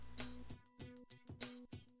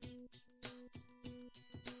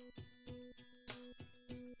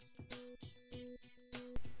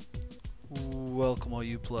welcome all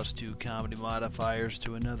you Plus 2 comedy modifiers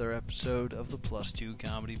to another episode of the Plus 2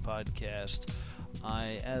 Comedy Podcast.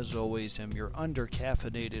 I, as always, am your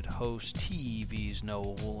under-caffeinated host, TV's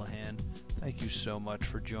Noah Woolahan. Thank you so much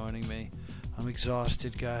for joining me. I'm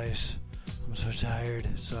exhausted, guys. I'm so tired,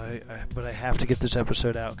 but I have to get this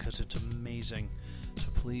episode out because it's amazing. So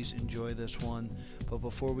please enjoy this one. But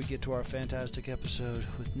before we get to our fantastic episode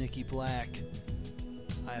with Nikki Black,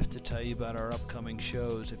 I have to tell you about our upcoming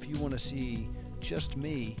shows. If you want to see just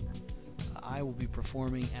me, I will be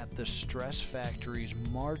performing at the Stress Factory's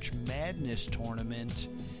March Madness tournament,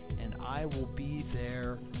 and I will be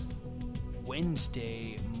there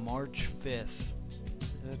Wednesday, March 5th.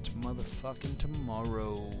 That's motherfucking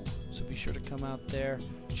tomorrow. So be sure to come out there,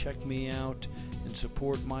 check me out, and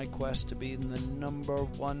support my quest to be the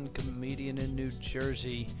 #1 comedian in New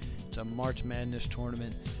Jersey. It's a March Madness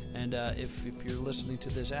tournament. And if you're listening to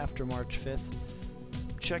this after March 5th,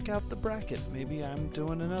 check out the bracket. Maybe I'm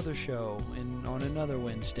doing another show on another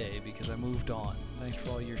Wednesday because I moved on. Thanks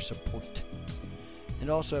for all your support. And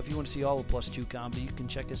also, if you want to see all of Plus 2 comedy, you can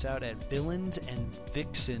check us out at Villains and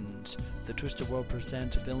Vixens. The Twisted World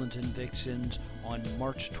presents Villains and Vixens on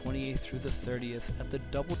March 28th through the 30th at the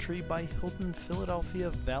Doubletree by Hilton,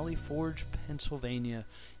 Philadelphia, Valley Forge, Pennsylvania.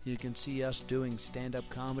 You can see us doing stand-up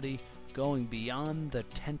comedy, going beyond the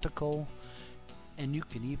tentacle, and you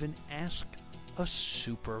can even ask a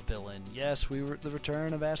supervillain. Yes, the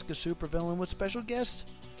return of Ask a Supervillain with special guest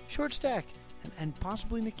Short Stack and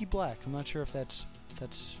possibly Nikki Black. I'm not sure if that's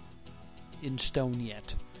in stone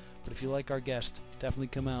yet, but if you like our guest, definitely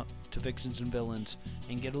come out to Vixens and Villains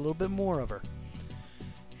and get a little bit more of her.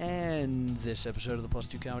 And this episode of the Plus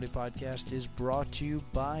 2 Comedy Podcast is brought to you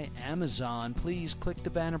by Amazon. Please click the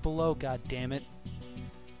banner below, goddammit,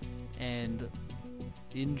 and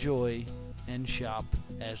enjoy and shop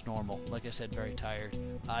as normal. Like I said, very tired.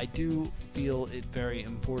 I do feel it very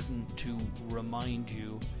important to remind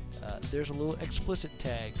you there's a little explicit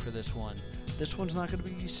tag for this one. This one's not going to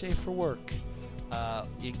be safe for work.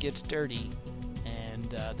 It gets dirty, and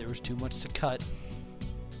there was too much to cut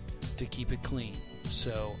to keep it clean.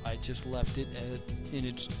 So I just left it in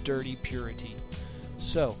its dirty purity.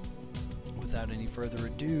 So, without any further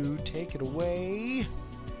ado, take it away,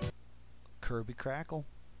 Kirby Crackle.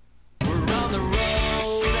 We're on the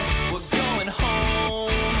road, we're going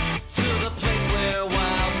home, to the place where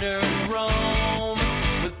wild nerds roam,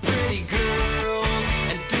 with pretty girls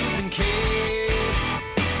and dudes in capes.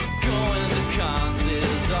 Going to cons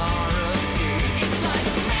is our escape. It's like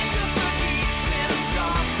a mecca for geeks in a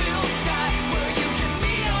star-filled sky, where you can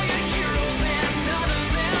meet all your heroes and none of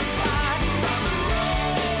them fly. We're on the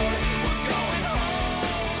road, we're going home,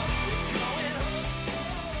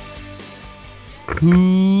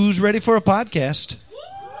 Who's ready for a podcast?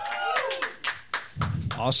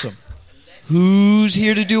 Awesome. Who's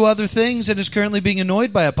here to do other things and is currently being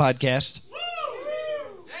annoyed by a podcast?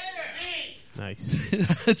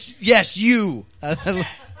 Nice. Yes, you. That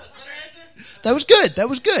was good. That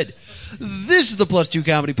was good. This is the Plus 2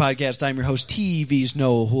 Comedy Podcast. I'm your host, TV's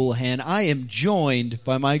Noah Woolahan. I am joined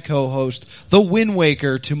by my co-host, the Wind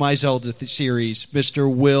Waker to my Zelda series,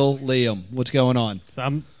 Mr. Will Liam. What's going on?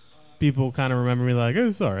 People kind of remember me like,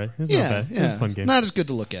 it's all right. It's not bad. It's a fun game. Not as good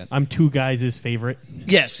to look at. I'm two guys' favorite.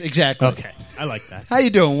 Yes, exactly. Okay, I like that. How you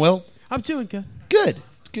doing, Will? I'm doing good. Good.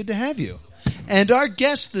 It's good to have you. And our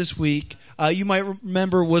guest this week, you might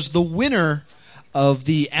remember, was the winner of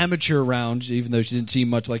the amateur round, even though she didn't seem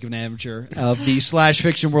much like an amateur, of the Slash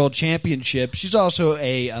Fiction World Championship. She's also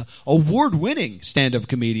a award-winning stand-up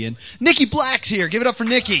comedian. Nikki Black's here. Give it up for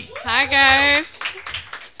Nikki. Hi, guys.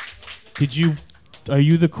 Are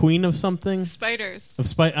you the queen of something? Spiders.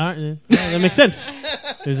 Of that makes sense.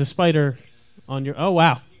 There's a spider on your... Oh,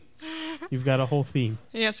 wow. You've got a whole theme.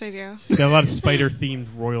 Yes, I do. She's got a lot of spider-themed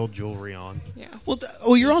royal jewelry on. Yeah. Well,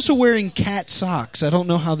 you're also wearing cat socks. I don't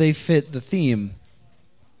know how they fit the theme.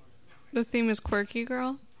 The theme is Quirky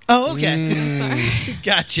Girl. Oh, okay.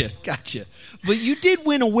 Gotcha. But you did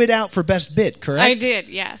win a Wit Out for Best Bit, correct? I did,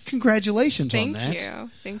 yes. Congratulations on that.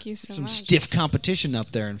 Thank you so much. Some stiff competition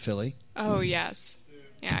up there in Philly. Oh, yes.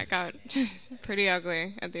 Yeah, I got pretty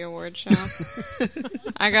ugly at the award show.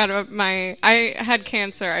 I had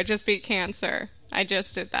cancer. I just beat cancer. I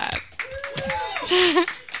just did that.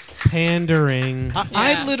 Pandering.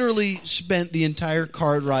 I literally spent the entire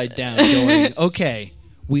card ride down going, okay,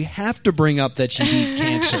 we have to bring up that she beat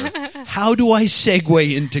cancer. How do I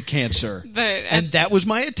segue into cancer? And that was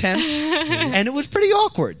my attempt, and it was pretty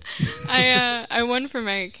awkward. I won for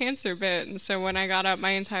my cancer bit, and so when I got up,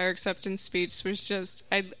 my entire acceptance speech was just,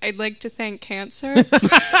 I'd like to thank cancer.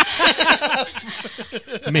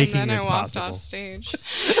 Making and then this I walked possible. off stage.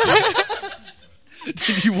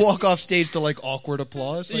 Did you walk off stage to like awkward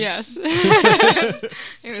applause? Like, Yes.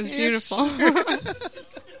 It was beautiful.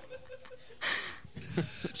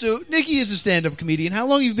 So Nikki is a stand-up comedian. How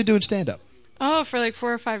long have you been doing stand-up? Oh, for like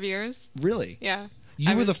 4 or 5 years. Really? Yeah.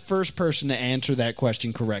 You were the first person to answer that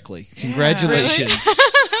question correctly. Congratulations.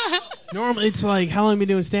 Normally, it's like, how long have you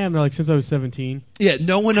been doing stand-up? They're like, since I was 17. Yeah,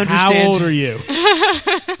 no one understands. How old are you?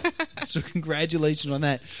 So congratulations on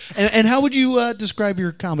that. And how would you describe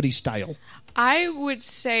your comedy style? I would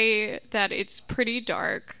say that it's pretty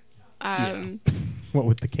dark. What,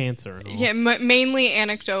 with the cancer and all? Yeah, mainly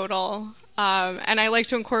anecdotal. And I like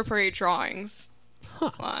to incorporate drawings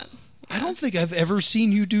a lot. I don't think I've ever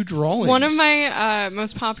seen you do drawings. One of my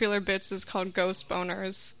most popular bits is called Ghost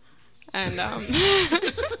Boners. And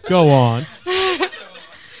Go on.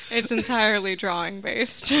 it's entirely drawing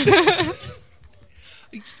based.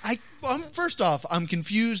 First off, I'm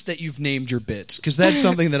confused that you've named your bits, because that's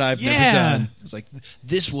something that I've never done. It's like,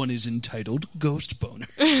 this one is entitled Ghost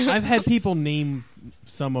Boners. I've had people name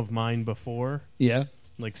some of mine before. Yeah.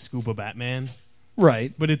 Like Scuba Batman.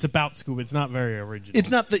 Right. But it's about Scuba. It's not very original.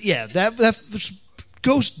 It's not that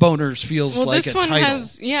Ghost Boners feels like this a one title.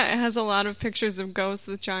 it has a lot of pictures of ghosts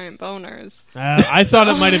with giant boners. I thought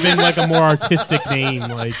it might have been like a more artistic name,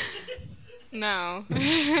 like. No,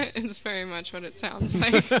 it's very much what it sounds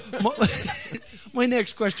like. My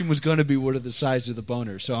next question was going to be, what are the size of the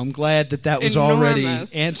boners? So I'm glad that was Enormous. already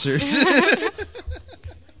answered.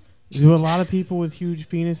 Do a lot of people with huge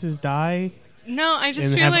penises die No, I just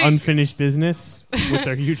and feel have like unfinished business with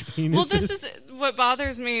their huge penises? well, this is what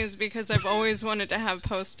bothers me is because I've always wanted to have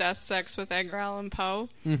post-death sex with Edgar Allan Poe.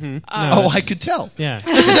 Mm-hmm. I could tell. Yeah.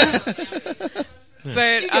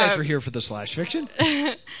 But You guys were here for the slash fiction.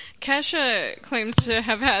 Kesha claims to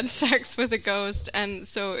have had sex with a ghost, and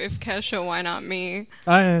so if Kesha, why not me?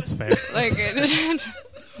 That's fair. Like,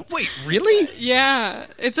 Wait, really? yeah,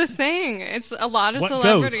 it's a thing. It's a lot of What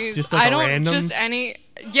celebrities. ghost? Just like I a don't random? just any.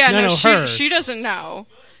 Yeah, No, her. she doesn't know.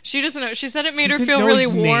 She doesn't know. She said it made She her didn't feel know really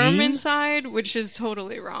his warm name? inside, which is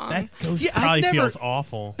totally wrong. That ghost Yeah, I've probably never- feels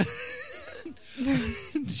awful.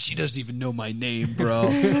 She doesn't even know my name, bro.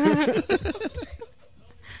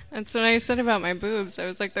 That's what I said about my boobs. I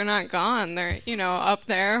was like, they're not gone. They're, up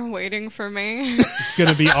there waiting for me, It's going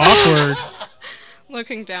to be awkward.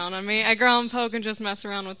 looking down on me. Edgar Allan Poe can just mess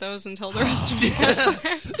around with those until the rest of me gets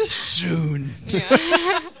there. Soon.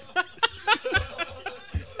 Yeah.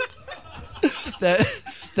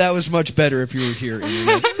 That was much better if you were here,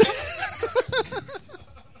 Internet.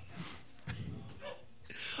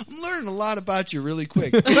 I'm learning a lot about you really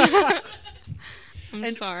quick.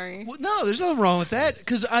 I'm sorry. Well, no, there's nothing wrong with that,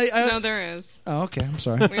 because No, there is. Oh, okay, I'm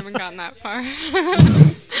sorry. We haven't gotten that far.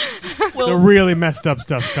 The really messed up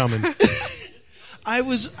stuff's coming. I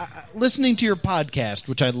was listening to your podcast,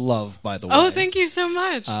 which I love, by the way. Oh, thank you so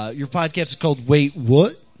much. Your podcast is called Wait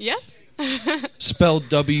What? Yes? Spelled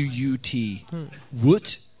W-U-T.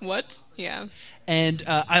 What? What? Yeah. And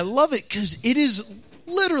I love it because it is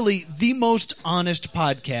literally the most honest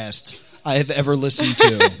podcast I have ever listened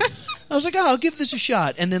to. I was like, I'll give this a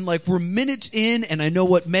shot. And then, we're minutes in, and I know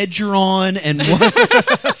what meds you're on and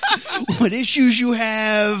what issues you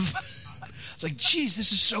have. It's like, geez,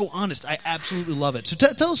 this is so honest. I absolutely love it. So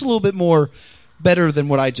tell us a little bit more, better than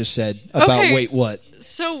what I just said, about Okay. Wait What.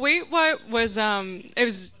 So Wait What was, it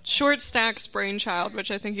was Short Stack's brainchild,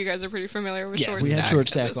 which I think you guys are pretty familiar with. Yeah, Short we had Stack Short at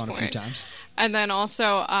Stack this on a few point. times. And then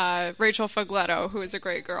also Rachel Fogletto, who is a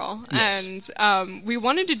great girl. Yes. And we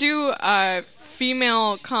wanted to do a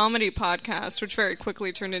female comedy podcast, which very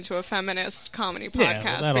quickly turned into a feminist comedy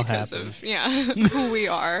podcast that'll because happen. of who we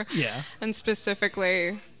are. Yeah. And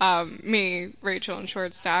specifically me, Rachel, and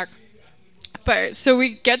Short Stack. But so we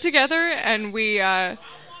get together and we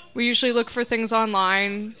usually look for things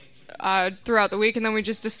online throughout the week, and then we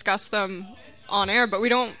just discuss them on air, but we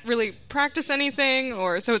don't really practice anything,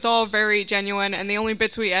 so it's all very genuine, and the only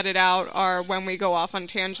bits we edit out are when we go off on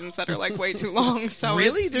tangents that are way too long. So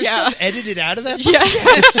Really? There's yeah. stuff edited out of that Yeah.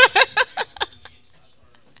 podcast?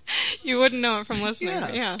 You wouldn't know it from listening.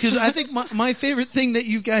 Yeah. Because I think my favorite thing that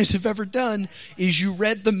you guys have ever done is you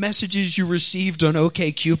read the messages you received on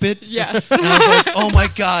OkCupid. Yes. And I was like, oh my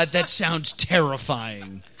God, that sounds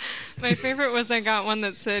terrifying. My favorite was I got one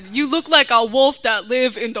that said, "You look like a wolf that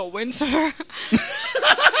live in the winter."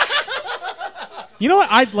 You know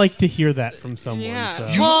what? I'd like to hear that from someone.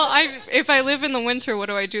 Yeah. So. Well, if I live in the winter, what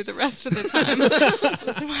do I do the rest of the time?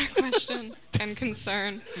 That's my question and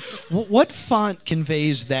concern. What font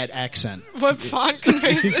conveys that accent? What font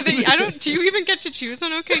conveys? Do you even get to choose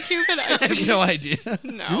on OkCupid? I have no idea.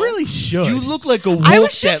 No. You really should. You look like a wolf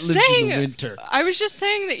that lives in the winter. I was just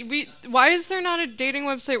saying that why is there not a dating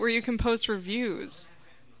website where you can post reviews?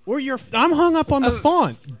 Or I'm hung up on the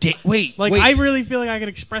font. Wait. I really feel like I could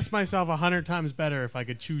express myself 100 times better if I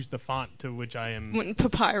could choose the font to which I am. Wouldn't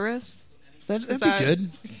Papyrus? That'd be good.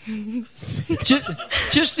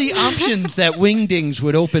 just the options that Wingdings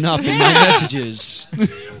would open up in my messages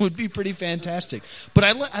would be pretty fantastic. But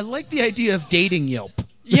I like the idea of dating Yelp.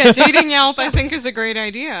 Yeah, dating Yelp I think is a great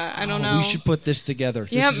idea. I don't know. We should put this together.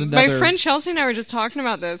 Yeah, this is another... my friend Chelsea and I were just talking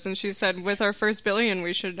about this, and she said with our first billion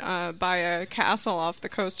we should buy a castle off the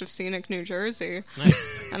coast of scenic New Jersey.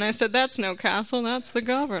 Nice. And I said, that's no castle, that's the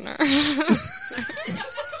governor.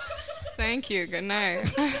 Thank you, good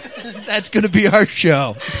night. That's going to be our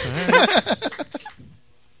show.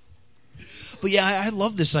 But yeah, I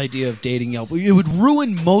love this idea of dating Yelp. It would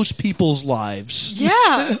ruin most people's lives.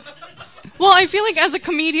 Yeah. Well, I feel like as a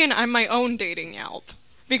comedian, I'm my own dating Yelp.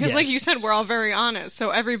 Because like you said, we're all very honest, so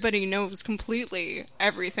everybody knows completely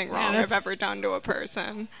everything wrong I've ever done to a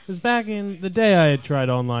person. Because back in the day, I had tried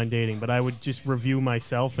online dating, but I would just review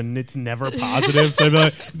myself, and it's never positive. So I'd be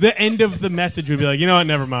like, the end of the message would be like, you know what,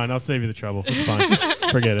 never mind, I'll save you the trouble. It's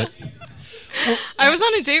fine. Forget it. I was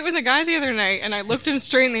on a date with a guy the other night, and I looked him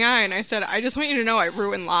straight in the eye, and I said, I just want you to know I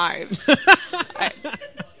ruin lives.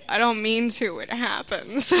 I don't mean to. It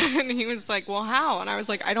happens. And he was like, well, how? And I was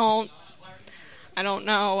like, I don't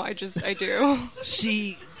know. I do.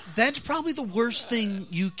 See, that's probably the worst thing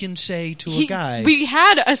you can say to a guy. We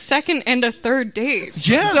had a second and a third date.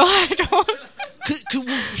 Yeah. So I don't...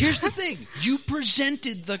 Well, here's the thing. You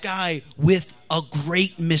presented the guy with a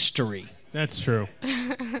great mystery. That's true.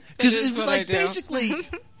 Because, like, basically...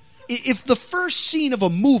 If the first scene of a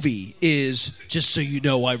movie is, just so you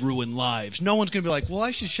know, I ruin lives, no one's going to be like, well,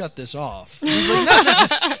 I should shut this off. He's like, no,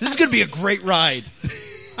 this is going to be a great ride.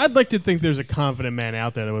 I'd like to think there's a confident man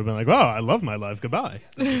out there that would have been like, oh, I love my life, goodbye.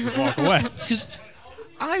 And just walk away. Because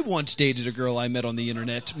I once dated a girl I met on the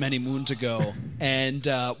internet many moons ago, and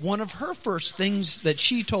one of her first things that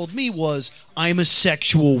she told me was, I'm a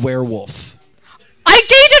sexual werewolf. I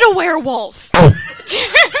dated a werewolf!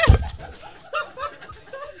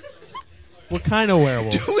 What kind of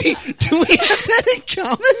werewolf? Do we have that in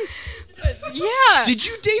common? Yeah. Did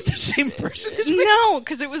you date the same person as me? No,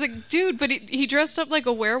 because it was a dude, but he dressed up like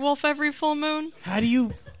a werewolf every full moon. How do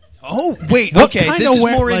you... Oh, wait, What okay, kind this of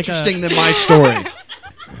is more interesting than my story.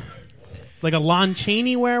 Like a Lon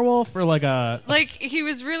Chaney werewolf or like a... Like, he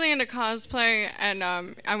was really into cosplay, and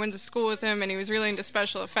I went to school with him, and he was really into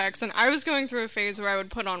special effects. And I was going through a phase where I would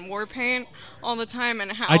put on war paint all the time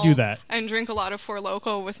and howl. I do that. And drink a lot of Four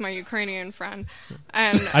Loko with my Ukrainian friend.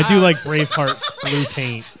 And I do like Braveheart blue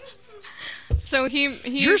paint. So he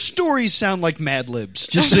Your stories sound like Mad Libs,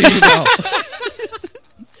 just so you know.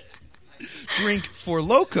 Drink Four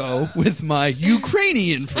Loko with my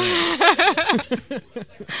Ukrainian friend.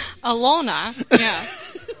 Alona, yeah.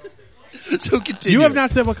 So continue. You have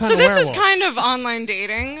not said what kind of werewolf. So this is kind of online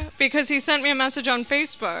dating, because he sent me a message on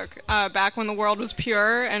Facebook back when the world was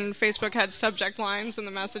pure and Facebook had subject lines in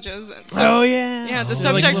the messages. And so, oh, yeah. Yeah, the like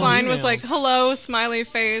subject little line was emails. like, hello, smiley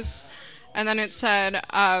face. And then it said,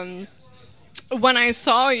 when I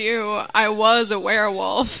saw you, I was a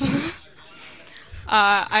werewolf.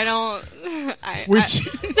 Which...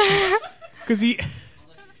 Because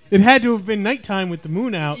it had to have been nighttime with the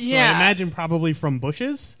moon out, so Yeah. I imagine probably from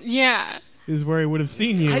bushes Yeah. is where he would have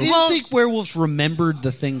seen you. I didn't think werewolves remembered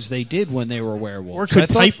the things they did when they were Or werewolves. could I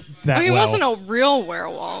thought, type that Oh, he well. wasn't a real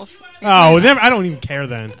werewolf. Oh, never, I don't even care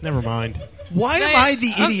then. Never mind. why am I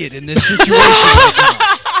the idiot in this situation right now?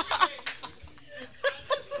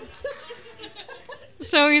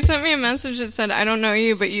 So he sent me a message that said, I don't know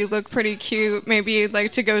you, but you look pretty cute. Maybe you'd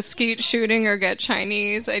like to go skeet shooting or get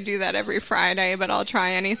Chinese. I do that every Friday, but I'll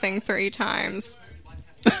try anything 3 times.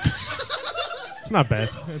 It's not bad.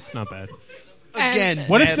 It's not bad. Again, And-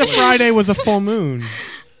 What if the Mad Libs. Friday was a full moon?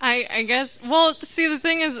 I guess, well, see, the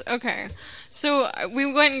thing is, okay, so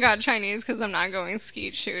we went and got Chinese because I'm not going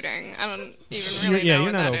skeet shooting. I don't even really know you're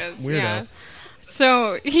what not that a is. weirdo. Yeah.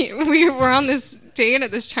 So we were on this date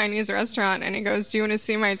at this Chinese restaurant, and he goes, do you want to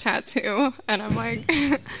see my tattoo? And I'm like,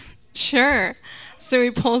 sure. So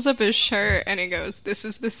he pulls up his shirt and he goes, "This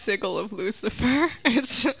is the sigil of Lucifer."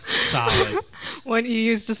 It's Solid. what you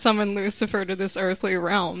use to summon Lucifer to this earthly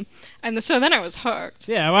realm. And so then I was hooked.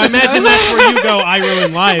 Yeah, well, I imagine that's where you go, I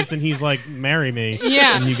ruin lives, and he's like, marry me.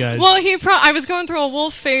 Yeah. And you guys... Well, I was going through a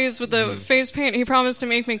wolf phase with the face paint. He promised to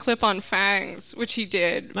make me clip on fangs, which he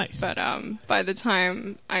did. Nice. But by the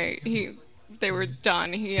time they were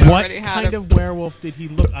done, he had What already had kind of werewolf did he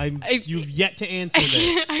look? You've yet to answer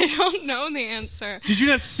this. I don't know the answer. Did you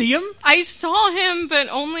not see him? I saw him, but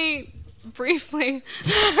only briefly.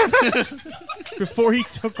 Before he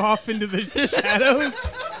took off into the shadows?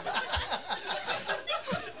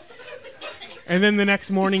 And then the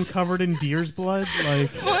next morning covered in deer's blood? Like,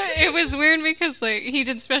 Well, it was weird because like he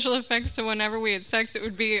did special effects, so whenever we had sex, it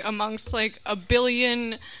would be amongst like a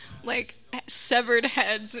billion like severed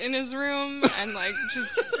heads in his room and like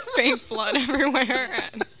just fake blood everywhere.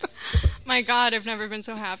 And my God, I've never been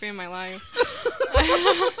so happy in my life.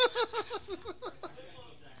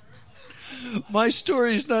 My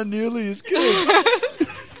story is not nearly as good.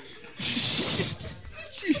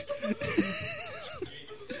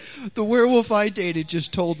 The werewolf I dated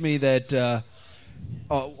just told me that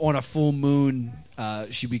on a full moon,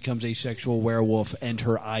 she becomes a sexual werewolf and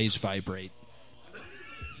her eyes vibrate.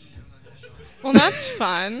 Well, that's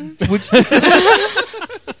fun. Which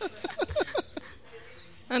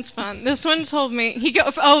That's fun. This one told me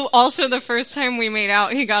also the first time we made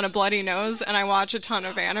out, he got a bloody nose, and I watch a ton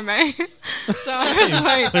of anime. So I was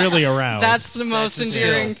like, clearly aroused. that's the most That's a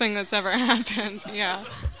endearing skill. thing that's ever happened. Yeah.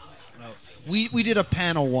 we did a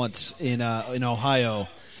panel once in Ohio,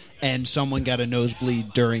 and someone got a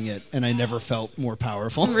nosebleed during it, and I never felt more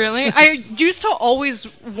powerful. Really? I used to always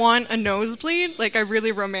want a nosebleed. Like, I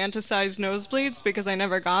really romanticized nosebleeds because I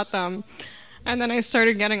never got them. And then I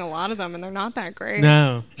started getting a lot of them, and they're not that great.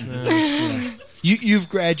 No. You've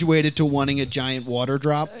graduated to wanting a giant water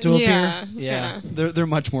drop to Yeah, appear? yeah. They're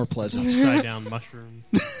much more pleasant. Upside down mushroom.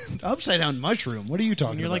 Upside down mushroom? What are you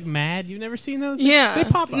talking And you're about? like mad? You've never seen those? Yeah. They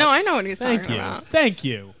pop up. No, I know what he's Thank talking you. about. Thank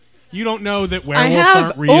you. You don't know that I werewolves have.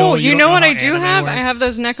 aren't real. Oh, you don't know what how I do anime have? works? I have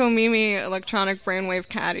those Nekomimi electronic brainwave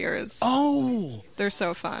cat ears. Oh, They're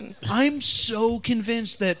so fun. I'm so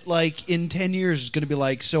convinced that, like, in 10 years, it's going to be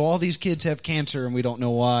like, so all these kids have cancer and we don't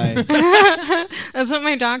know why. That's what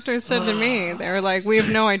my doctor said to me. They were like, we have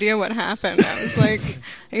no idea what happened. I was like,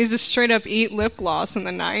 I used to straight up eat lip gloss in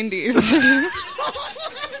the 90s.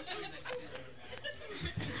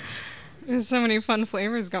 There's so many fun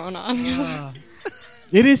flavors going on.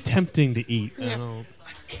 It is tempting to eat. I Yeah. don't...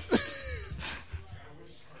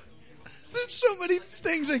 There's so many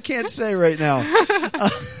things I can't say right now.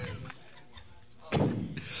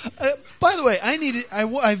 By the way,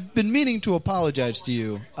 I've been meaning to apologize to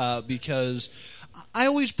you because I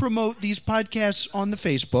always promote these podcasts on the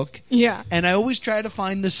Facebook. Yeah. And I always try to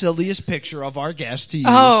find the silliest picture of our guest to use.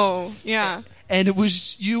 Oh, yeah. And it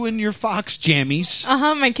was you and your fox jammies.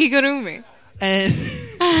 My kigurumi.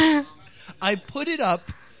 And I put it up,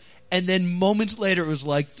 and then moments later it was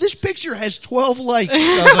like, this picture has 12 likes. I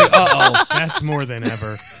was like, uh-oh. That's more than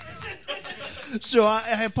ever. So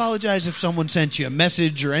I apologize if someone sent you a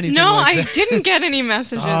message or anything No, like I that. didn't get any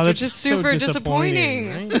messages, Oh, which that's is super so disappointing.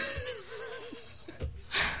 right?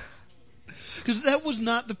 Because that was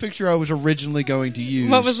not the picture I was originally going to use.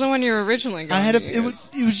 What was the one you were originally going I had to it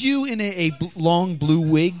use? was you in a long blue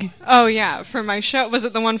wig. Oh, yeah, for my show. Was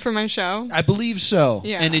it the one for my show? I believe so.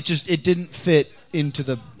 Yeah. And it didn't fit into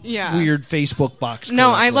the weird Facebook box.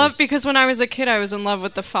 No, I correctly. love, because when I was a kid, I was in love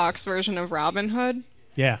with the Fox version of Robin Hood.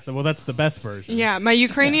 Yeah, well, that's the best version. Yeah, my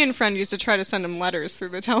Ukrainian friend used to try to send him letters through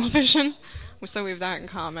the television, so we have that in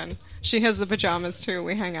common. She has the pajamas, too.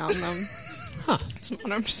 We hang out in them.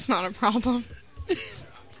 It's not a problem.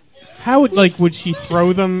 How would she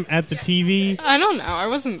throw them at the TV? I don't know. I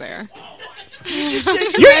wasn't there. You just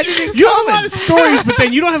said you had it in You have a lot common. of stories, but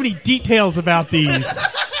then you don't have any details about these.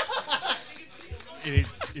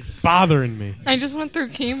 It's bothering me. I just went through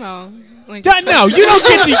chemo. Like, No, you don't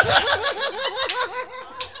get these.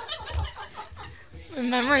 my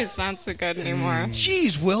memory's not so good anymore.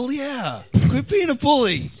 Jeez, Will, yeah. Quit being a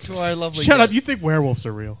bully to our lovely Shut up. guest. You think werewolves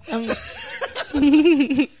are real?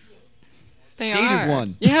 They Dated are.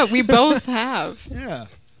 one. Yeah, we both have. Yeah.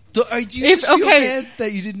 Do you just feel bad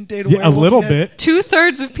that you didn't date a Yeah, a werewolf little yet? bit.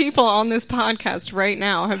 2/3 of people on this podcast right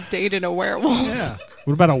now have dated a werewolf. Yeah.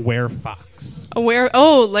 What about a werefox?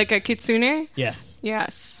 Like a kitsune? Yes.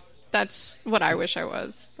 Yes. That's what I wish I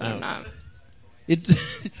was, but I'm not.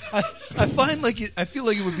 I find I feel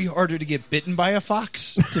like it would be harder to get bitten by a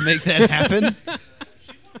fox to make that happen.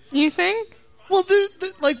 You think? Well,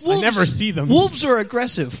 like wolves. I never see them. Wolves are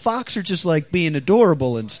aggressive. Fox are just like being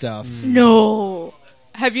adorable and stuff. No.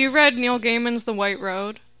 Have you read Neil Gaiman's The White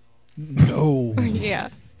Road? No. Yeah.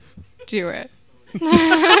 Do it.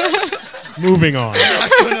 Moving on. I'm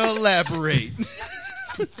not going to elaborate.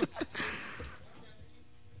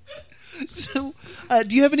 So,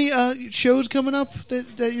 do you have any shows coming up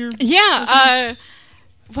that you're... Yeah.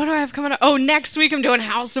 What do I have coming up? Oh, next week I'm doing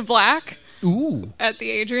House of Black. Ooh. At the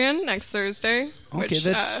Adrian next Thursday. Okay, which,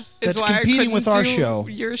 that's is why competing I couldn't with our do show.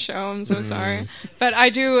 Your show, I'm so sorry. But I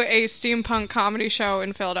do a steampunk comedy show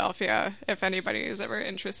in Philadelphia, if anybody is ever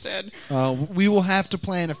interested. We will have to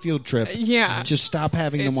plan a field trip. Yeah. Just stop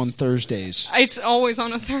having them on Thursdays. It's always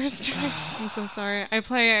on a Thursday. I'm so sorry. I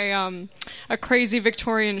play a crazy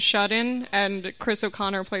Victorian shut-in, and Chris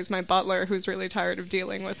O'Connor plays my butler, who's really tired of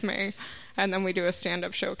dealing with me. And then we do a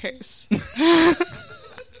stand-up showcase.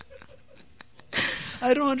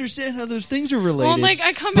 I don't understand how those things are related. Well, like,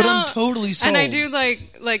 I come but out, I'm totally sold. and I do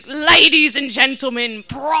like ladies and gentlemen,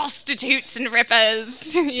 prostitutes and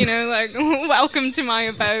rippers. You know, like, welcome to my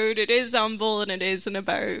abode. It is humble and it is an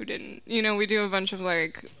abode, and you know, we do a bunch of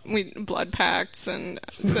like blood pacts and.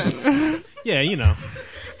 Yeah, you know,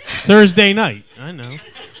 Thursday night. I know,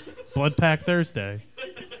 Blood Pack Thursday.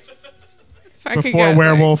 Before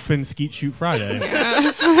Werewolf and Skeet Shoot Friday.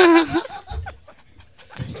 Yeah.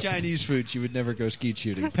 It's Chinese food. She would never go skeet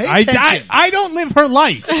shooting. Pay attention. I don't live her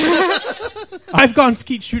life. I've gone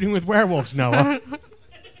skeet shooting with werewolves, Noah.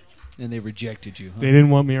 And they rejected you. Huh? They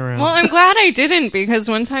didn't want me around. Well, I'm glad I didn't, because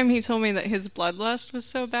one time he told me that his bloodlust was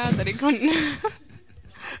so bad that he couldn't.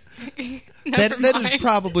 That is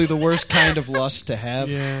probably the worst kind of lust to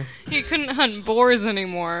have. Yeah. He couldn't hunt boars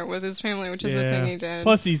anymore with his family, which is the thing he did.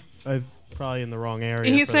 Plus, he's probably in the wrong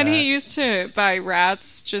area. He said that. he used to buy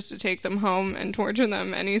rats just to take them home and torture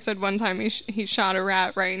them, and he said one time he shot a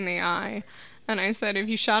rat right in the eye. And I said, if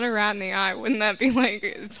you shot a rat in the eye, wouldn't that be like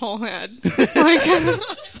its whole head? Like,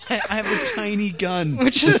 I have a tiny gun.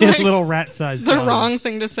 Which is a like little rat-sized the gun. wrong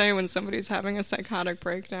thing to say when somebody's having a psychotic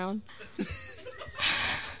breakdown.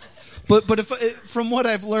 But if from what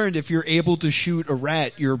I've learned, if you're able to shoot a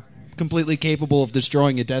rat, you're completely capable of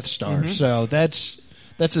destroying a Death Star. Mm-hmm. So that's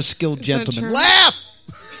a skilled gentleman. true? Laugh!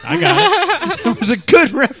 I got it. That was a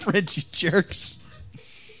good reference, you jerks.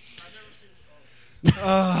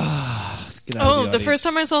 Let's get out of The first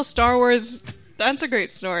time I saw Star Wars, that's a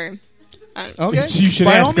great story. Okay. You should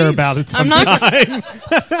By all ask her means. about it I'm sometime.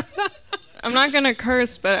 I'm not going to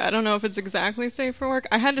curse, but I don't know if it's exactly safe for work.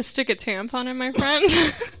 I had to stick a tampon in my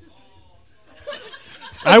friend.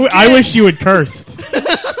 I wish you had cursed.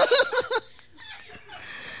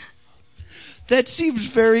 That seems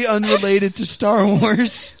very unrelated to Star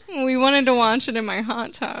Wars. We wanted to watch it in my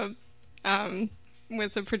hot tub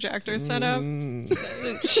with the projector set up.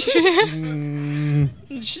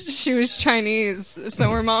 She was Chinese,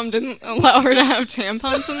 so her mom didn't allow her to have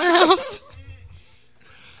tampons in the house.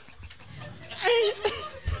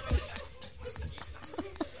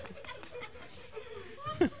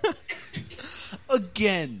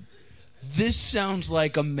 Again, this sounds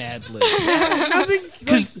like a Mad Lib.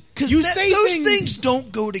 Because Because those things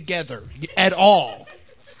don't go together at all.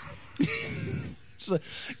 Like,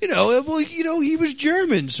 he was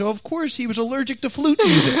German, so of course he was allergic to flute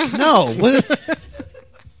music. No.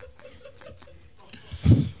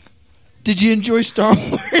 Did you enjoy Star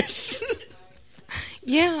Wars?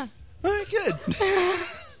 Yeah. All right, good.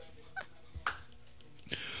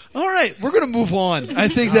 All right, we're going to move on. I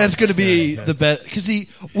think that's going to be the best. Because,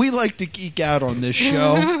 we like to geek out on this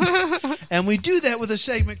show. And we do that with a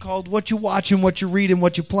segment called What You Watching, What You Reading,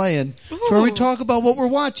 What You Playing. It's where we talk about what we're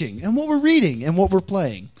watching and what we're reading and what we're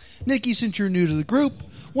playing. Nikki, since you're new to the group,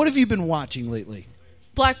 what have you been watching lately?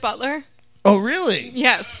 Black Butler? Oh, really?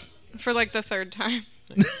 Yes. For like the third time.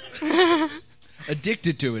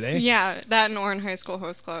 Addicted to it, eh? Yeah, that and Orin High School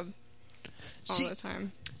Host Club. All the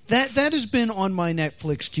time. That has been on my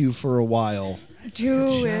Netflix queue for a while.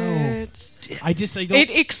 Do it. I don't. It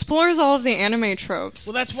explores all of the anime tropes.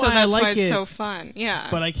 Well, that's so why I that's like why it's it. so fun. Yeah.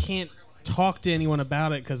 But I can't talk to anyone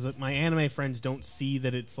about it because my anime friends don't see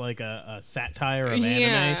that it's like a satire of anime.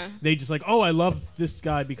 Yeah. They just like, oh, I love this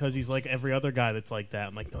guy because he's like every other guy that's like that.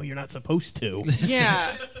 I'm like, no, you're not supposed to. Yeah.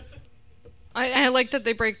 I like that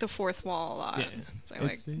they break the fourth wall a lot. Yeah. So I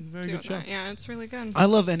like It's a very doing good show. that. Yeah, it's really good. I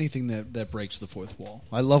love anything that breaks the fourth wall.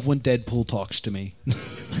 I love when Deadpool talks to me.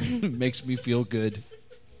 It makes me feel good.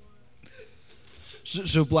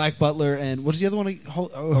 So Black Butler and what's the other one?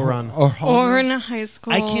 Oran. Orin High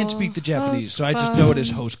School. I can't speak the Japanese, Host so I just Club. know it as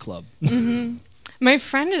Host Club. My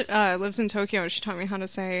friend lives in Tokyo. She taught me how to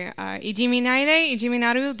say "ijimi naire, ijimi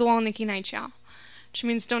naru, doon nikki naicha," which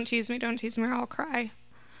means don't tease me, or I'll cry.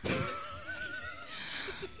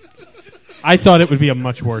 I thought it would be a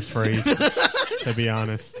much worse phrase, to be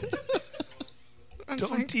honest.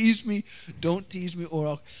 Don't tease me, or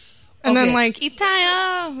I'll... And Okay. then like,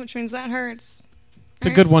 Itayo, which means that hurts. It's a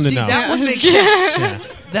good one to See, know. that one makes sense. Yeah.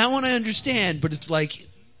 That one I understand, but it's like,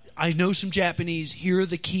 I know some Japanese. Here are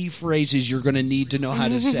the key phrases you're going to need to know how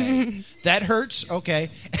to say. That hurts? Okay.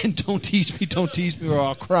 And don't tease me, or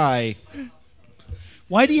I'll cry.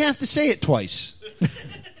 Why do you have to say it twice?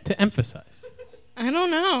 To emphasize. I don't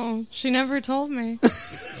know. She never told me.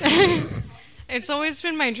 It's always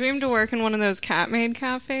been my dream to work in one of those cat-made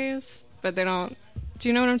cafes, but they don't. Do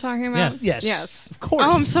you know what I'm talking about? Yes. Yes. Of course.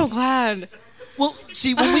 Oh, I'm so glad. Well,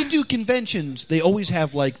 see, when we do conventions, they always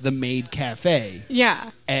have, like, the maid cafe. Yeah.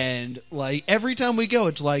 And, like, every time we go,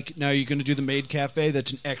 it's like, now you're going to do the maid cafe?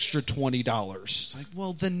 That's an extra $20. It's like,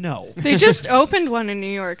 well, then no. They just opened one in New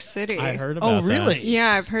York City. I heard about Oh, really? that.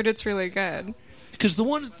 Yeah, I've heard it's really good. Because the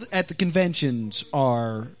ones at the conventions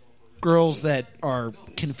are girls that are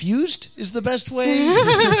confused is the best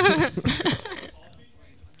way.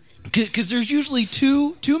 Because there's usually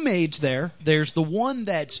two maids there. There's the one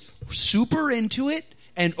that's super into it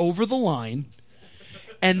and over the line.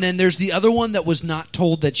 And then there's the other one that was not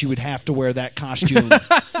told that she would have to wear that costume. And is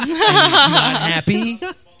not happy.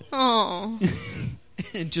 Oh.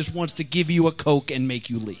 And just wants to give you a Coke and make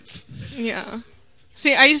you leave. Yeah.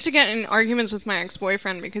 See, I used to get in arguments with my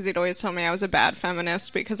ex-boyfriend because he'd always tell me I was a bad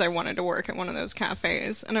feminist because I wanted to work at one of those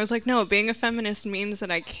cafes. And I was like, no, being a feminist means that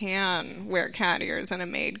I can wear cat ears and a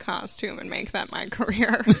maid costume and make that my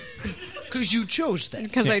career. Because you chose that.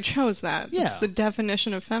 Because I chose that. Yeah. It's the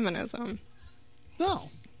definition of feminism. No.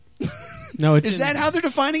 No, it's Is that how they're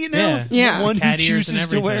defining it now? Yeah. Yeah. One who Cat ears and chooses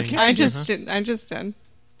to wear everything. cat I just did.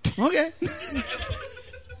 Okay.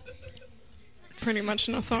 Pretty much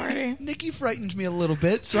an authority. Nikki frightens me a little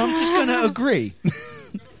bit, so I'm just going to agree.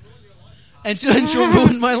 and she'll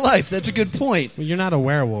ruin my life. That's a good point. Well, you're not a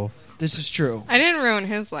werewolf. This is true. I didn't ruin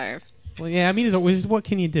his life. Well, yeah, I mean, what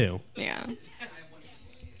can you do? Yeah.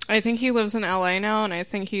 I think he lives in LA now, and I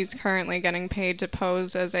think he's currently getting paid to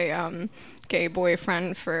pose as a gay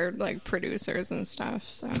boyfriend for like producers and stuff.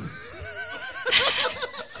 So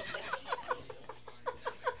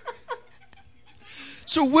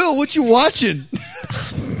So, Will, what you watching?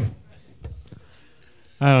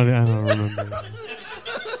 I don't remember.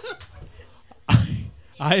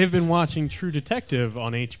 I have been watching True Detective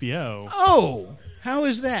on HBO. Oh, how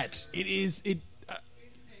is that?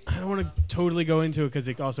 I don't want to totally go into it because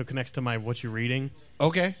it also connects to my what you're reading.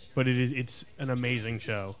 Okay. But it's an amazing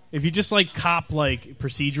show. If you just like cop like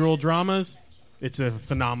procedural dramas, it's a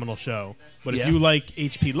phenomenal show. But if Yeah. you like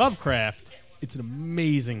H.P. Lovecraft, it's an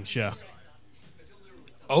amazing show.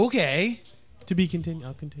 Okay. To be continued.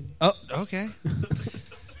 I'll continue. Oh, okay.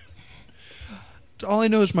 All I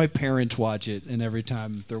know is my parents watch it, and every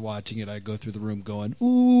time they're watching it, I go through the room going,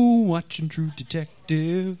 ooh, watching True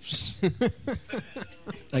Detectives.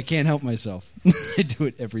 I can't help myself. I do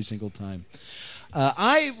it every single time.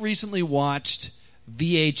 I recently watched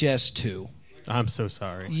VHS 2. I'm so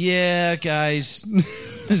sorry. Yeah, guys.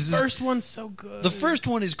 First one's so good. The first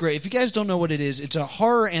one is great. If you guys don't know what it is, it's a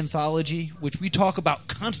horror anthology, which we talk about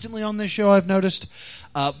constantly on this show, I've noticed.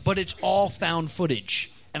 But it's all found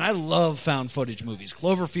footage. And I love found footage movies.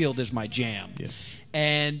 Cloverfield is my jam. Yes.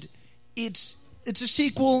 And it's a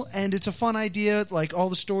sequel, and it's a fun idea. Like, all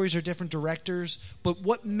the stories are different directors. But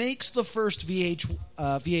what makes the first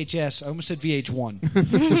VHS, I almost said VH1,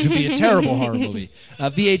 which would be a terrible horror movie,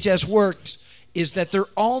 VHS works, is that they're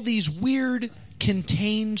all these weird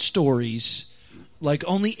contained stories, like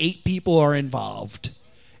only 8 people are involved,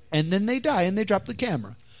 and then they die and they drop the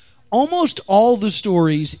camera. Almost all the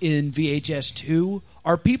stories in VHS 2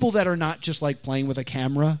 are people that are not just like playing with a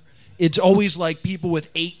camera. It's always like people with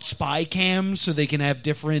 8 spy cams so they can have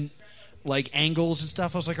different like angles and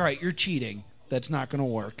stuff. I was like, all right, you're cheating. That's not going to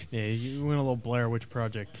work. Yeah, you went a little Blair Witch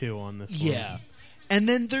Project too on this one. Yeah. And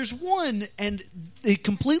then there's one, and it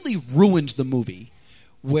completely ruins the movie,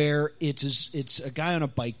 where it's a guy on a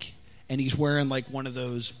bike, and he's wearing like one of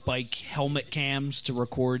those bike helmet cams to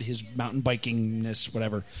record his mountain bikingness,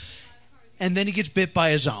 whatever. And then he gets bit by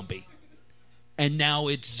a zombie. And now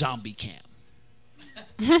it's zombie cam.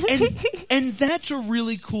 And that's a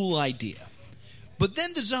really cool idea. But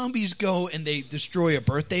then the zombies go and they destroy a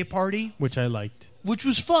birthday party, Which I liked. which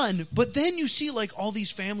was fun. But then you see like all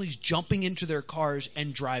these families jumping into their cars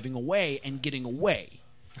and driving away and getting away.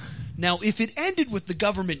 Now, if it ended with the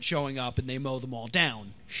government showing up and they mow them all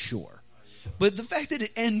down, sure. But the fact that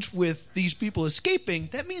it ends with these people escaping,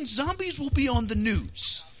 that means zombies will be on the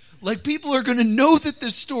news. Like, people are going to know that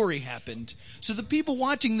this story happened. So the people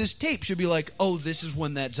watching this tape should be like, oh, this is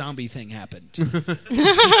when that zombie thing happened. You remember.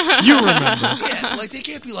 Yeah, like, they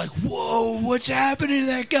can't be like, whoa, what's happening to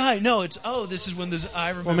that guy? No, it's, oh, this is when this, I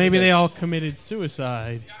remember Well, maybe this. they all committed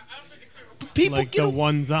suicide. People Like get the a-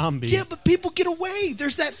 one zombie. Yeah, but people get away.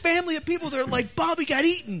 There's that family of people that are like, Bobby got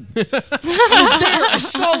eaten. I was there. I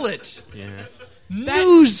saw it. Yeah.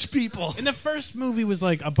 News people. And the first movie was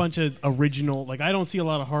like a bunch of original. Like, I don't see a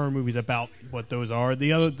lot of horror movies about what those are.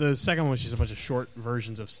 The second one was just a bunch of short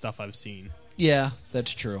versions of stuff I've seen. Yeah,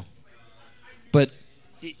 that's true. But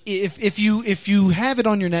if you have it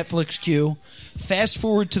on your Netflix queue, fast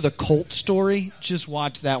forward to the cult story. Just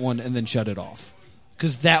watch that one and then shut it off,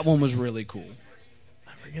 because that one was really cool.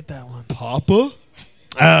 I forget that one. Papa?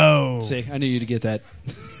 Oh, See, I knew you'd get that.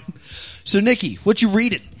 So, Nikki, what you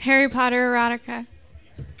reading? Harry Potter erotica.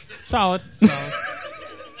 solid.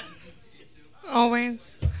 Always.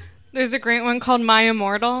 There's a great one called My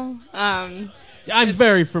Immortal. I'm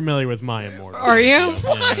very familiar with My Immortal. Are you?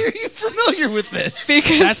 Why are you familiar with this?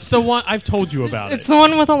 Because That's the one I've told you about. it's the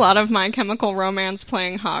one with a lot of My Chemical Romance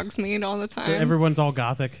playing Hogsmeade all the time. Everyone's all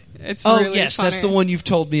gothic. It's Oh, really yes, funny. that's the one you've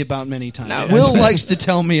told me about many times. No. Will likes to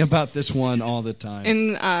tell me about this one all the time.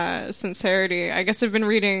 In sincerity, I guess I've been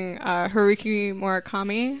reading Haruki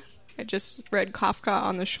Murakami. I just read Kafka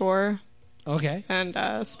on the Shore Okay. and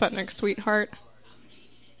Sputnik Sweetheart.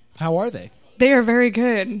 How are they? They are very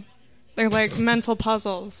good. They're like mental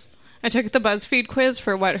puzzles. I took the BuzzFeed quiz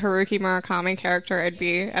for what Haruki Murakami character I'd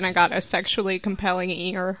be, and I got a sexually compelling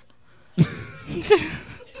ear.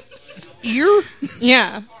 Ear?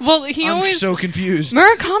 Yeah. Well, he I'm always... so confused.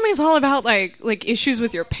 Murakami's all about like issues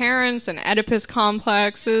with your parents and Oedipus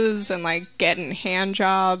complexes and like getting hand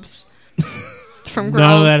jobs from None of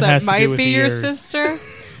girls that has that to do might with be the your ears. sister.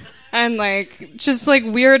 And like just like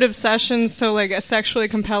weird obsessions. So like a sexually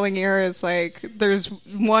compelling ear is like there's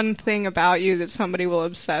one thing about you that somebody will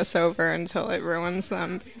obsess over until it ruins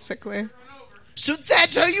them, basically. So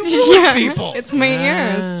that's how you ruin people. It's my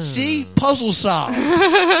ears. See? Puzzle solved.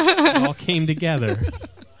 It all came together.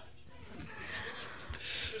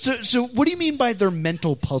 So what do you mean by their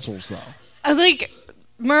mental puzzles, though? Like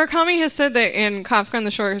Murakami has said that in Kafka on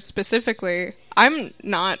the Shore specifically, I'm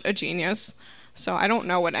not a genius, so I don't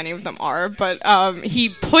know what any of them are, but he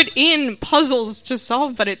put in puzzles to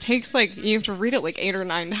solve, but it takes like, you have to read it like 8 or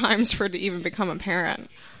 9 times for it to even become apparent.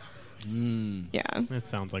 Yeah. That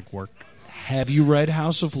sounds like work. Have you read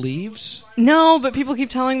House of Leaves? No, but people keep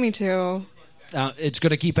telling me to. It's going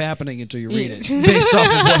to keep happening until you read it, based off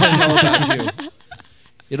of what I know about you.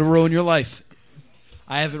 It'll ruin your life.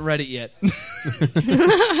 I haven't read it yet.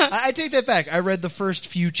 I take that back. I read the first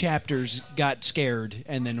few chapters, got scared,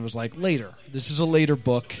 and then it was like, later. This is a later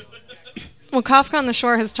book. Well, Kafka on the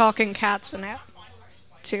Shore has talking cats in it,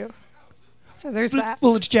 too. So there's that.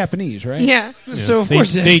 Well, it's Japanese, right? Yeah. So, of They-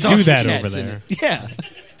 course, it they has do talking that cats over in there. it. Yeah.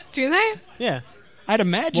 Do they? Yeah. I'd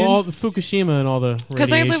imagine. Well, all the Fukushima and all the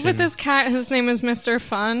Because I live with radiation. this cat. His name is Mr.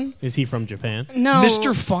 Fun. Is he from Japan? No.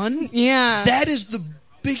 Mr. Fun? Yeah. That is the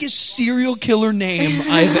biggest serial killer name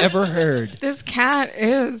I've ever heard. This cat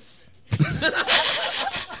is.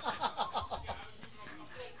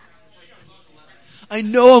 I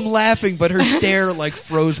know I'm laughing, but her stare like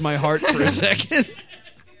froze my heart for a second.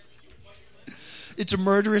 It's a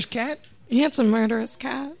murderous cat? Yeah, it's a murderous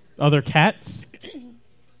cat. Other cats?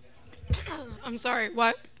 I'm sorry,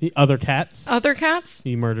 what? Other cats? Other cats?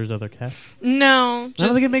 He murders other cats? No. I don't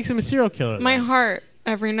Just think it makes him a serial killer. my though. heart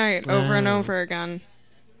every night, over and Oh. over again.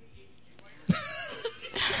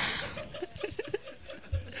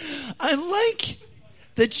 I like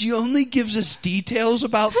that she only gives us details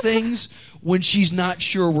about things when she's not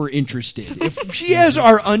sure we're interested. If she has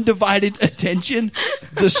our undivided attention,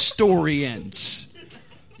 the story ends.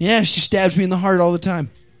 Yeah, she stabs me in the heart all the time.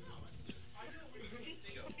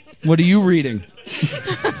 What are you reading?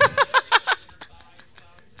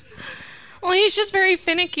 Well, he's just very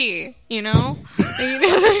finicky, you know?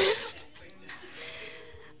 I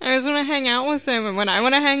just want to hang out with him, and when I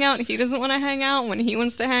want to hang out, he doesn't want to hang out. When he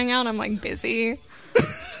wants to hang out, I'm like busy.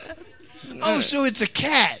 Oh, so it's a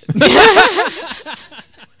cat. I've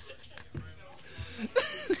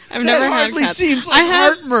That never had hardly cats. seems I like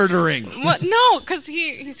have- heart murdering. What? No, because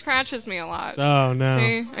he scratches me a lot. Oh, no.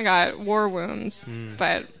 See, I got war wounds,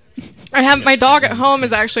 but I have my dog at home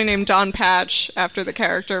is actually named John Patch after the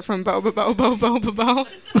character from Bo Bo Bo Bo Bo Bo Bo,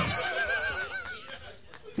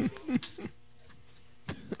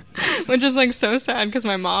 which is like so sad because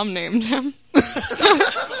my mom named him.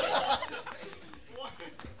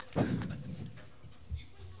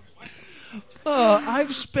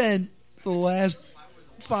 I've spent the last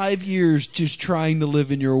 5 years just trying to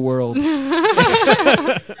live in your world. And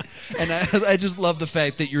I just love the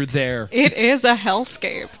fact that you're there. It is a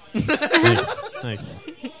hellscape. Nice.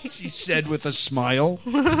 She said with a smile.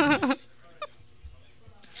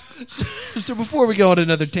 So before we go on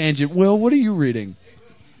another tangent, Will, what are you reading?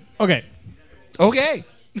 Okay. Okay.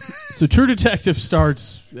 So True Detective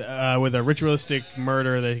starts with a ritualistic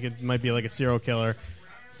murder that might be like a serial killer.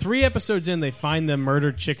 3 episodes in, they find the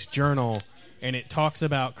murdered chick's journal, and it talks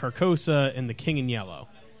about Carcosa and the King in Yellow.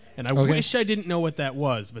 And I wish I didn't know what that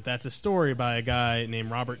was, but that's a story by a guy named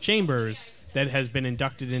Robert Chambers that has been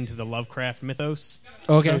inducted into the Lovecraft mythos.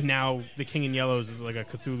 Okay. So now the King in Yellow is like a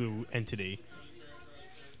Cthulhu entity.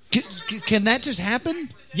 Can that just happen?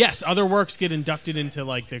 Yes, other works get inducted into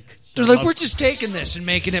like the... They're like, we're just taking this and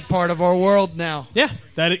making it part of our world now. Yeah,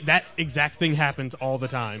 that exact thing happens all the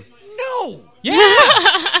time. No!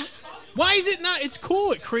 Yeah! Why is it not? It's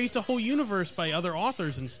cool. It creates a whole universe by other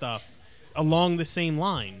authors and stuff along the same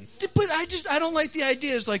lines. But I don't like the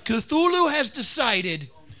idea. It's like Cthulhu has decided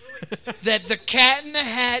that the Cat in the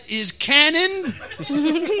Hat is canon.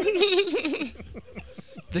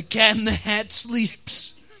 The Cat in the Hat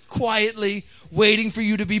sleeps quietly, waiting for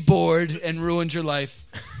you to be bored and ruins your life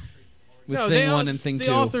with thing 1 and thing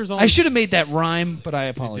 2. I should have made that rhyme, but I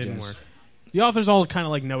apologize. It didn't work. The authors all kind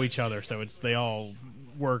of like know each other, so they all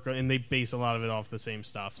work and they base a lot of it off the same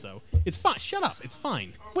stuff. So it's fine. Shut up. It's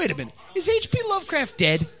fine. Wait a minute. Is H.P. Lovecraft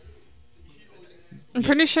dead? I'm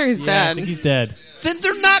pretty sure he's I dead. think he's dead. Then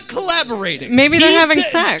they're not collaborating. Maybe they're having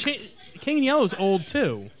dead. sex. King in Yellow's old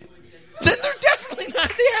too. Then they're definitely not.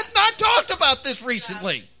 They have not talked about this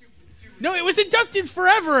recently. No, it was inducted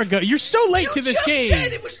forever ago. You're so late to this game. You just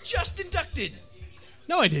said it was just inducted.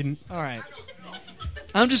 No, I didn't. All right.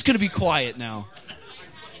 I'm just going to be quiet now.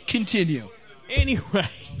 Continue. Anyway.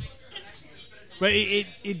 But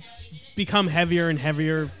it's become heavier and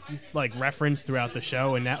heavier, like, reference throughout the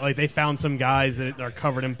show. And that, like, they found some guys that are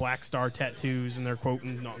covered in black star tattoos, and they're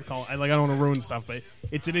quoting, I don't want to ruin stuff, but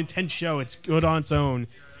it's an intense show. It's good on its own.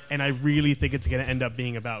 And I really think it's going to end up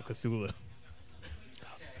being about Cthulhu.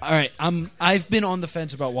 All right, I've been on the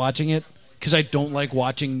fence about watching it because I don't like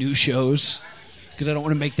watching new shows because I don't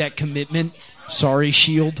want to make that commitment. Sorry,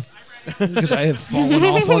 S.H.I.E.L.D., because I have fallen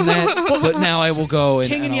off on that. But now I will go and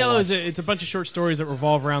King in I'll Yellow watch. it's a bunch of short stories that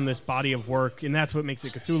revolve around this body of work, and that's what makes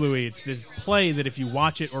it Cthulhu-y. It's this play that if you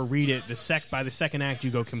watch it or read it, by the second act you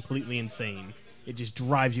go completely insane. It just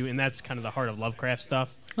drives you, and that's kind of the heart of Lovecraft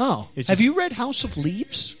stuff. Oh, have you read House of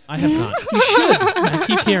Leaves? I have not. You should. I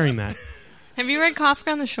keep hearing that. Have you read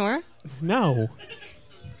Kafka on the Shore? No.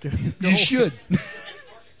 You should.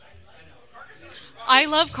 I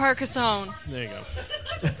love Carcassonne. There you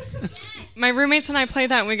go. My roommates and I play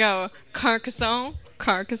that, and we go, Carcassonne,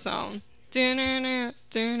 Carcassonne. Du-nu-nu,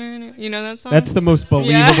 du-nu-nu. You know that song? That's the most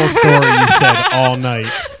believable story you said all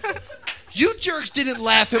night. You jerks didn't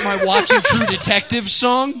laugh at my Watching True Detective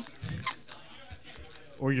song?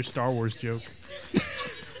 Or your Star Wars joke.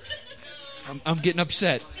 I'm getting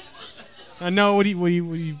upset. No, what are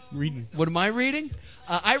you reading? What am I reading?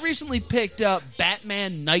 I recently picked up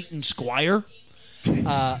Batman Knight and Squire.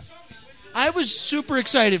 I was super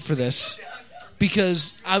excited for this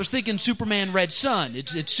because I was thinking Superman Red Sun.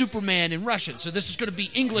 It's Superman in Russian, so this is going to be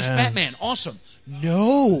English Batman. Awesome.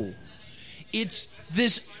 No. It's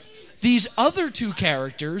these other 2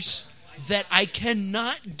 characters that I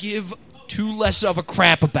cannot give 2 less of a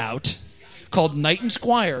crap about, called Knight and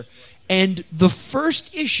Squire. And the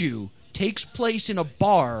first issue takes place in a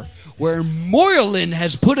bar where Moirlin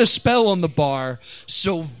has put a spell on the bar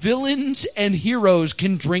so villains and heroes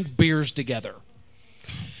can drink beers together.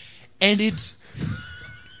 And it's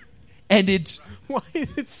Why?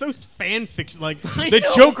 It's so fan fiction. Like, the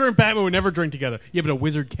Joker and Batman would never drink together. Yeah, but a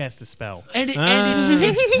wizard casts a spell. And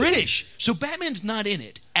it's British, so Batman's not in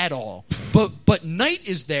it at all. But Knight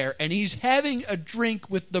is there, and he's having a drink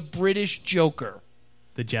with the British Joker.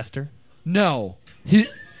 The Jester? No.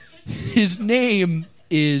 His name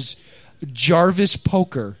is Jarvis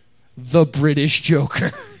Poker, the British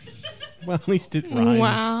Joker. Well, at least it rhymes.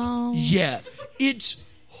 Wow. Yeah, it's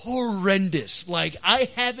horrendous. Like, I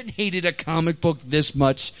haven't hated a comic book this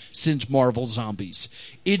much since Marvel Zombies.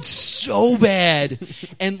 It's so bad.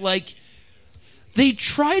 And, like, they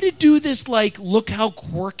try to do this, like, look how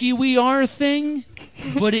quirky we are thing,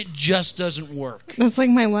 but it just doesn't work. That's like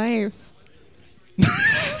my life.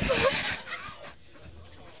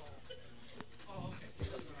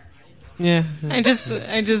 Yeah. I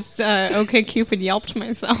just OK Cupid yelped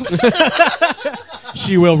myself.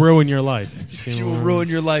 She will ruin your life. She will ruin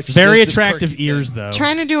your life. She Very does this attractive quirky ears, thing. though.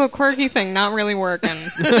 Trying to do a quirky thing, not really working.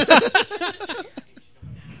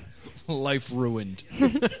 Life ruined.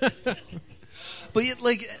 But yet,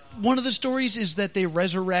 like, one of the stories is that they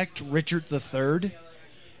resurrect Richard III.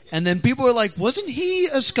 And then people are like, wasn't he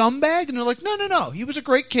a scumbag? And they're like, no. He was a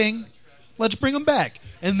great king. Let's bring him back.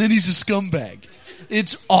 And then he's a scumbag.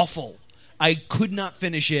 It's awful. I could not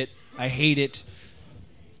finish it. I hate it.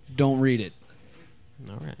 Don't read it.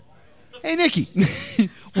 All right. Hey, Nikki.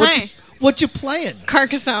 Hi. What you playing?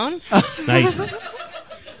 Carcassonne. Nice.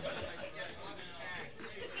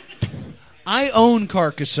 I own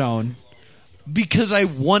Carcassonne because I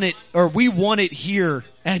won it, or we won it here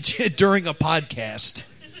during a podcast.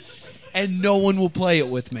 And no one will play it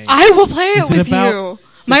with me. I will play it Is it with about you.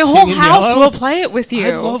 My the whole King in house Yellow? will play it with you.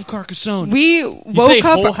 I love Carcassonne. We You woke say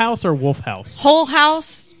up. Whole House or Wolf House? Whole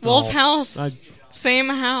house, wolf Oh, house, I same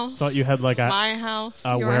house. thought you had like a my house,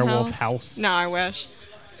 a your werewolf house. No, I wish.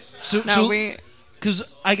 So, we.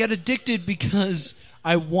 because I got addicted because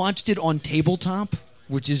I watched it on Tabletop,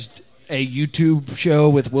 which is a YouTube show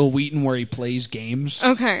with Will Wheaton where he plays games.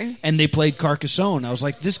 Okay, And they played Carcassonne. I was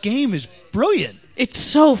like, this game is brilliant. it's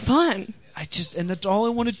so fun. And that's all I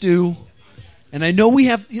want to do. And I know we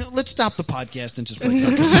have, let's stop the podcast and just play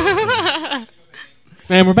Carcassonne.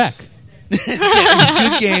 And we're back. It was a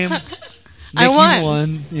good game. Nikki I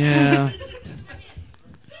won. Yeah.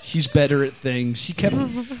 She's better at things. She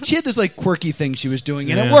had this like quirky thing she was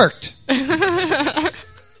doing, and it Yeah. worked.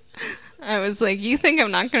 I was like, you think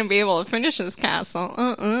I'm not going to be able to finish this castle?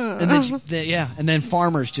 And then and then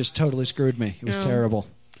Farmers just totally screwed me. It was terrible.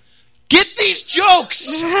 Get these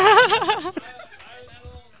jokes.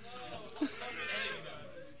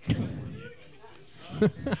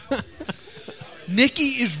 Nikki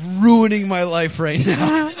is ruining my life right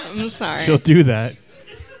now. I'm sorry. She'll do that.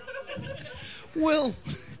 Will,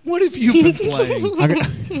 what have you been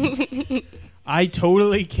playing? I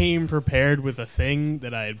totally came prepared with a thing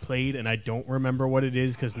that I had played, and I don't remember what it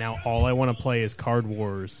is because now all I want to play is Card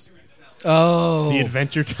Wars, Oh. the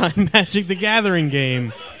Adventure Time Magic the Gathering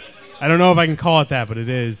game. I don't know if I can call it that, but it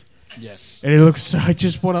is. Yes. And it looks. I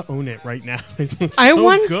just want to own it right now. It looks I so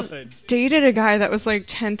once good. dated a guy that was like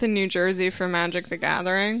 10th in New Jersey for Magic the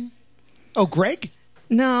Gathering. Oh, Greg?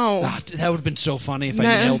 No. Ah, that would have been so funny if I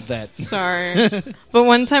No. nailed that. Sorry. But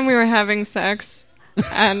one time we were having sex,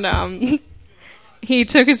 and he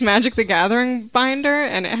took his Magic the Gathering binder,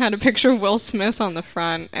 and it had a picture of Will Smith on the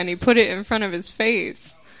front, and he put it in front of his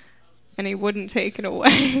face, and he wouldn't take it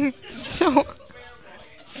away. So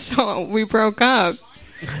we broke up.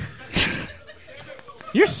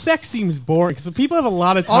 Your sex seems boring because people have a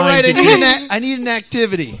lot of time. All right, to I need an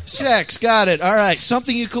activity. Sex, got it. All right,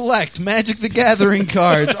 something you collect. Magic the Gathering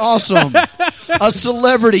cards, awesome. A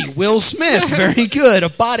celebrity, Will Smith, very good. A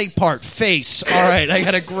body part, face. All right, I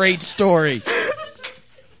got a great story.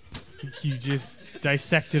 You just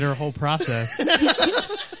dissected her whole process.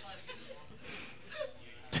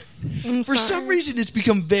 For some reason, it's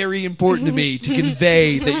become very important to me to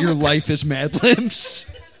convey that your life is Mad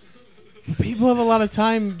Libs. People have a lot of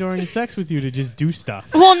time during sex with you to just do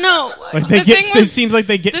stuff. Well, no. Like they the get. thing was, It seems like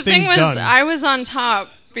they get the things thing was, done. I was on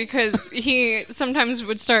top because he sometimes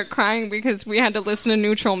would start crying because we had to listen to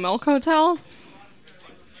Neutral Milk Hotel.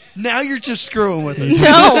 Now you're just screwing with us.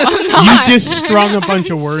 No, I'm not. You just strung a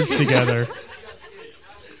bunch of words together.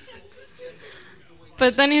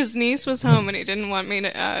 But then his niece was home and he didn't want me to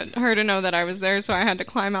her to know that I was there, so I had to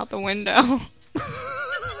climb out the window.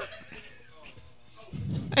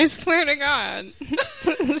 I swear to God.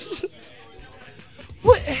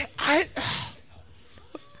 What?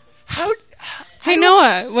 Hey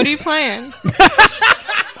Noah, what are you playing?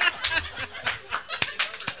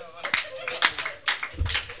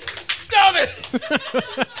 Stop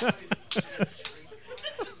it!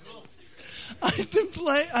 I've been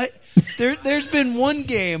playing. There's been one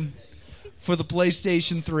game for the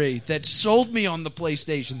PlayStation 3 that sold me on the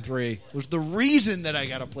PlayStation 3. Was the reason that I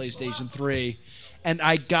got a PlayStation 3, and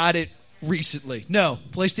I got it recently. No,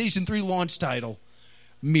 PlayStation 3 launch title,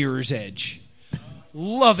 Mirror's Edge.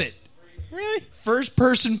 Love it. Really?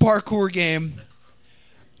 First-person parkour game,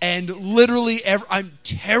 and literally I'm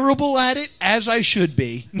terrible at it, as I should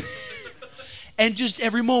be. And just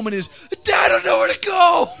every moment is, I don't know where to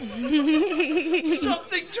go.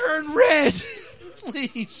 Something turn red,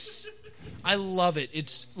 please. I love it.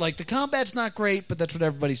 It's like the combat's not great, but that's what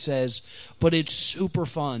everybody says. But it's super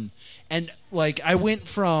fun. And like I went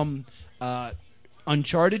from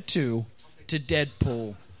Uncharted 2 to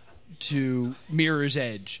Deadpool to Mirror's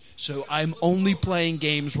Edge. So I'm only playing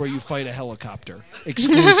games where you fight a helicopter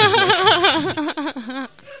exclusively.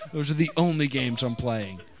 Those are the only games I'm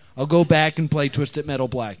playing. I'll go back and play Twisted Metal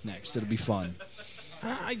Black next. It'll be fun.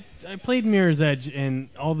 I played Mirror's Edge and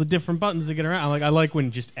all the different buttons to get around. I like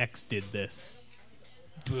when just X did this.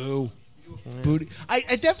 Boo. Booty.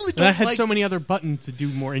 I definitely That don't had like... so many other buttons to do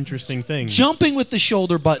more interesting things. Jumping with the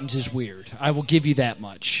shoulder buttons is weird. I will give you that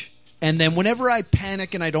much. And then whenever I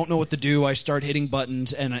panic and I don't know what to do, I start hitting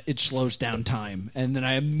buttons and it slows down time. And then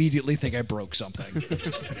I immediately think I broke something.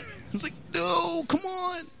 It's like, no, come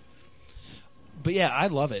on. But yeah, I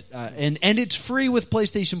love it. And it's free with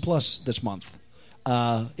PlayStation Plus this month.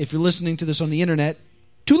 If you're listening to this on the internet,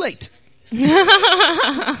 too late.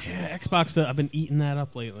 Yeah, Xbox, I've been eating that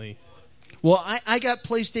up lately. Well, I got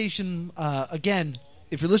PlayStation, again,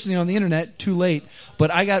 if you're listening on the internet, too late.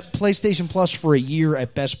 But I got PlayStation Plus for a year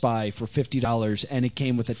at Best Buy for $50, and it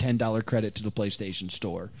came with a $10 credit to the PlayStation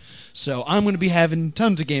Store. So I'm going to be having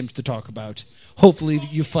tons of games to talk about. Hopefully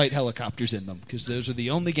you fight helicopters in them, because those are the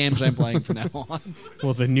only games I'm playing from now on.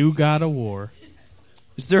 Well, the new God of War.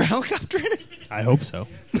 Is there a helicopter in it? I hope so.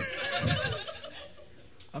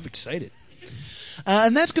 I'm excited.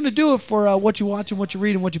 And that's going to do it for what you watch and what you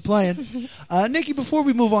read and what you're playing. Nikki, before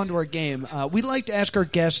we move on to our game, we'd like to ask our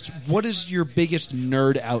guests, what is your biggest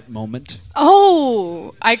nerd out moment?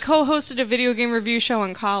 Oh, I co-hosted a video game review show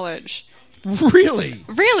in college. Really?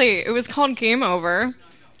 Really? It was called Game Over.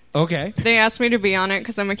 Okay. They asked me to be on it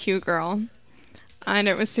because I'm a cute girl. And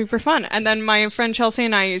it was super fun. And then my friend Chelsea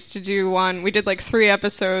and I used to do one. We did like 3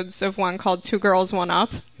 episodes of one called 2 Girls, 1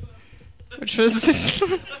 Up. Which was...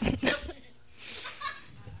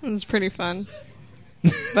 It was pretty fun.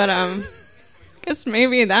 But, I guess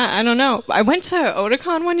maybe that. I don't know. I went to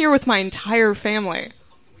Otakon one year with my entire family.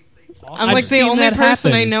 I'm I've like the seen only that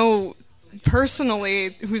person I happen. know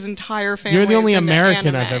personally whose entire family You're the only is into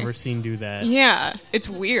American anime. I've ever seen do that. Yeah, it's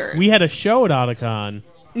weird. We had a show at Otakon,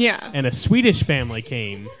 yeah. and a Swedish family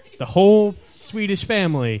came. The whole Swedish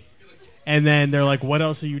family. And then they're like, what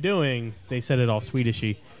else are you doing? They said it all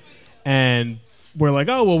Swedishy. And we're like,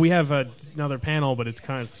 oh, well, we have another panel, but it's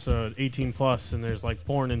kind of 18 plus, and there's like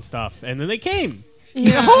porn and stuff. And then they came.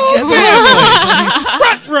 Yeah.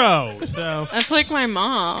 Front row. So That's like my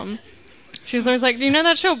mom. She's always like, do you know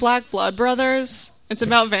that show Black Blood Brothers? It's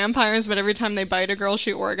about vampires, but every time they bite a girl,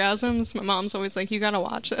 she orgasms. My mom's always like, you gotta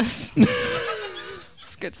watch this.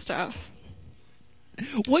 It's good stuff.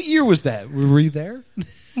 What year was that? Were you there?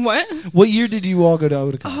 What? What year did you all go to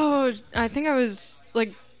Otakon? Oh, I think I was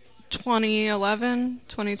like 2011,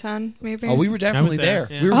 2010, maybe. Oh, we were definitely there,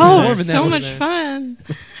 there. yeah. We were Oh, performing so that. much fun.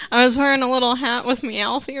 I was wearing a little hat with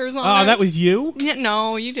Meowth ears on oh, it. that was you? Yeah,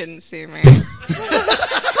 no, you didn't see me.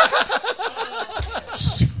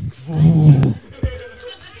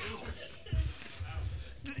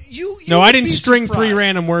 You No, would I didn't be string 3 surprised.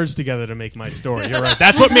 random words together to make my story. You're right.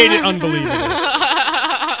 That's what made it unbelievable.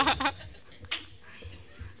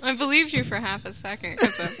 I believed you for half a second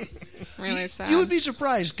because I'm really sad. You would be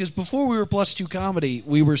surprised because before we were Plus 2 Comedy,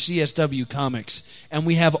 we were CSW Comics, and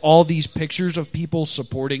we have all these pictures of people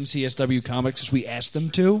supporting CSW Comics as we asked them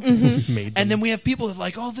to. Mm-hmm. Made And then we have people that are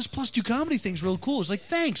like, oh, this Plus 2 Comedy thing's real cool. It's like,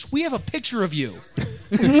 thanks, we have a picture of you.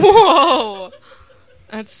 Whoa!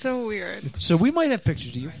 That's so weird. So we might have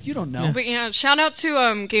pictures of you. You don't know. But yeah, shout out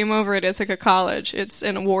to Game Over at Ithaca College. It's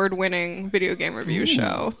an award-winning video game review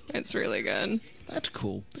show. It's really good. That's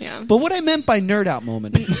cool. Yeah. But what I meant by nerd out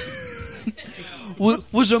moment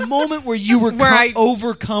was a moment where you were Where I-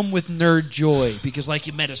 overcome with nerd joy because, like,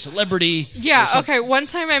 you met a celebrity. Yeah, or some- okay. One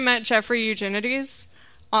time I met Jeffrey Eugenides,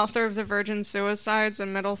 author of The Virgin Suicides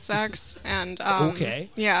and Middlesex, and Okay.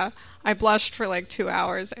 yeah, I blushed for like 2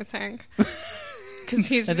 hours, I think. 'Cause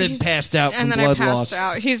he's And then passed out from and then blood I passed loss.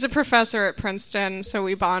 out. He's a professor at Princeton, so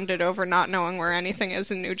we bonded over not knowing where anything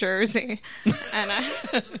is in New Jersey. And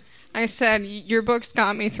I said, your books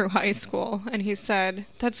got me through high school. And he said,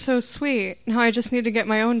 that's so sweet. Now I just need to get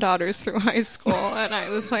my own daughters through high school. And I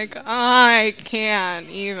was like, I can't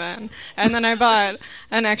even. And then I bought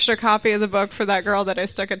an extra copy of the book for that girl that I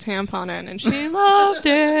stuck a tampon in, and she loved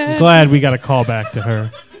it. Glad we got a call back to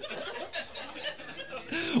her.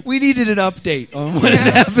 We needed an update on what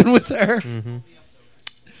had happened with her. Mm-hmm.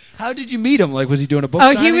 How did you meet him? Like, was he doing a book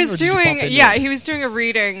Oh, signing? he was or did you bump doing, into yeah, him? he was doing a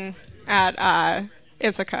reading at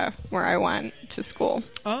Ithaca, where I went to school.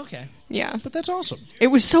 Oh, okay. Yeah. But that's awesome. It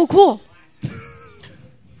was so cool.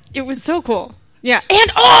 It was so cool. Yeah.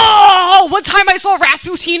 And, oh, one time I saw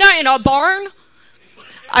Rasputina in a barn.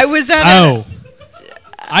 I was at Oh.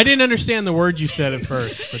 I didn't understand the word you said at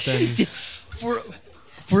first, but then...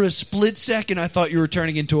 For a split second, I thought you were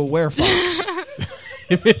turning into a werefox.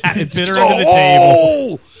 It bit her under the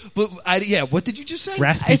table. But what did you just say?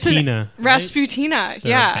 Rasputina. Rasputina,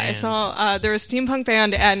 They're yeah. a band. I saw they're a steampunk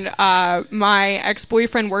band, and my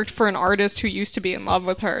ex-boyfriend worked for an artist who used to be in love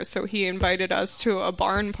with her, so he invited us to a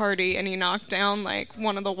barn party, and he knocked down like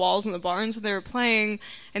one of the walls in the barn, so they were playing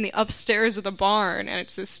in the upstairs of the barn, and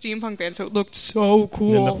it's this steampunk band, so it looked so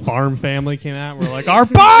cool. And then the farm family came out and we're like, our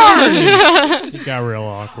barn! It got real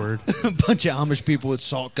awkward. A bunch of Amish people with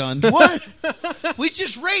salt guns. What? We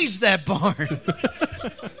just raised that barn.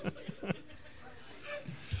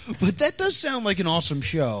 But that does sound like an awesome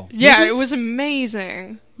show. Yeah, it was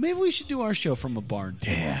amazing. Maybe we should do our show from a barn.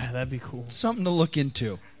 Yeah, that'd be cool. Something to look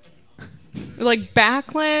into. Like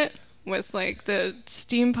backlit with like the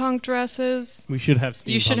steampunk dresses. We should have steampunk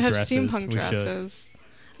You should have dresses. steampunk We should. dresses.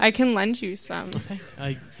 I can lend you some.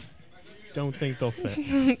 I don't think they'll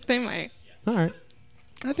fit. They might. All right.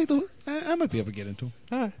 I think I might be able to get into them.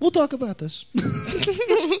 All right. We'll talk about this.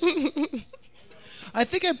 I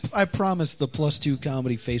think I promised the Plus 2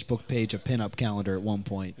 Comedy Facebook page a pinup calendar at one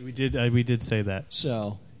point. We did say that.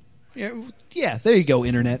 So, yeah, there you go,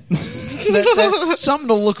 Internet. That's something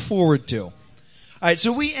to look forward to. All right,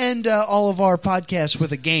 so we end all of our podcasts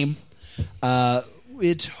with a game.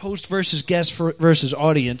 It's host versus guest versus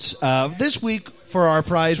audience. This week, for our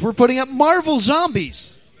prize, we're putting up Marvel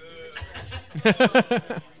Zombies.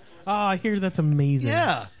 I hear that's amazing.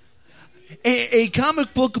 Yeah. A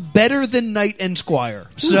comic book better than Knight and Squire.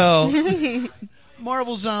 So,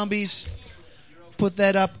 Marvel Zombies. Put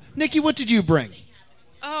that up. Nikki, what did you bring?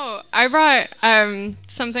 Oh, I brought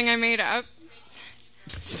something I made up.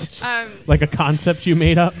 Like a concept you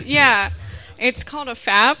made up? Yeah. It's called a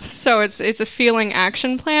FAP, so it's a feeling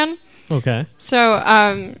action plan. Okay.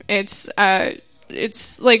 So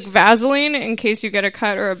it's like Vaseline in case you get a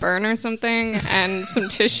cut or a burn or something, and some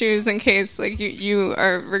tissues in case like you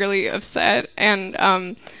are really upset,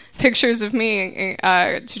 and pictures of me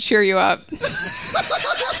to cheer you up.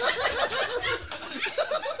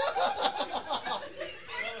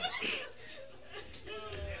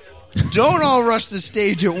 Don't all rush the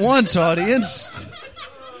stage at once, audience.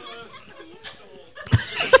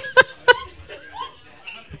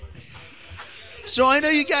 So I know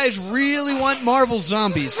you guys really want Marvel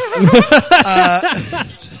Zombies.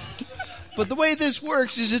 But the way this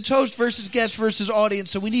works is it's host versus guest versus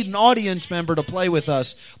audience, so we need an audience member to play with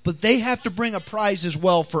us, but they have to bring a prize as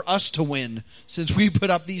well for us to win, since we put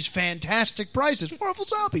up these fantastic prizes, Marvel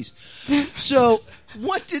Zombies. So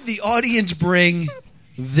what did the audience bring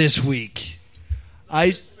this week?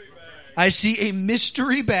 I see a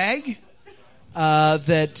mystery bag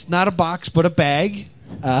that's not a box but a bag.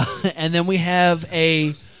 And then we have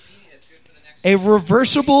a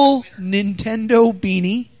reversible Nintendo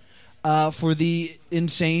beanie for the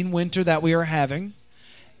insane winter that we are having.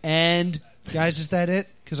 And guys, is that it?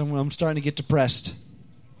 Because I'm starting to get depressed.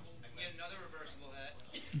 I can get another reversible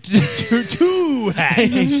hat. Two hats.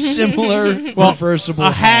 A similar reversible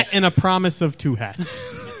a hat and a promise of two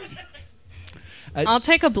hats. I'll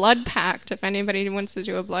take a blood pact if anybody wants to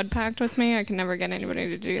do a blood pact with me. I can never get anybody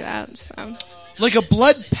to do that. So, like a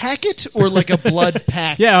blood packet or like a blood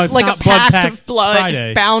pack? Yeah, it's like not a pact Blood of blood,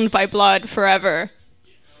 Friday. bound by blood forever.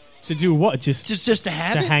 To do what? Just Just to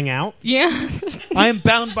have to it? hang out? Yeah. I am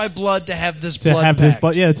bound by blood to have this To blood have pact. this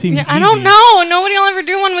blood? Yeah, it seems I don't easy. know. Nobody will ever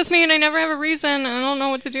do one with me, and I never have a reason. I don't know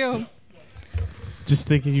what to do. Just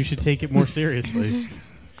thinking you should take it more seriously.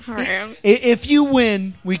 All right. If you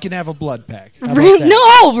win, we can have a blood pack. How about that?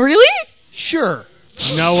 No, really? Sure.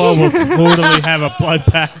 Noah will totally have a blood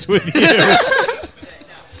pact with you.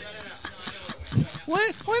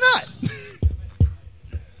 Why not?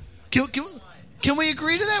 Can we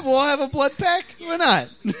agree to that? We'll all have a blood pack? Why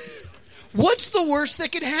not? What's the worst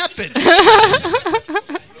that could happen?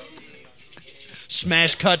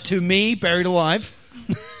 Smash cut to me, buried alive.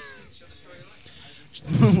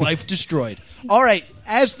 Life destroyed. All right,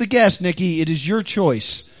 as the guest, Nikki, it is your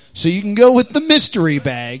choice. So you can go with the mystery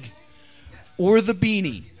bag or the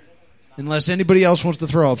beanie, unless anybody else wants to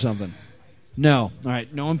throw up something. No. All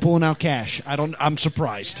right, no one pulling out cash. I'm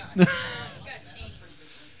surprised.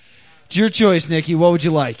 It's your choice, Nikki. What would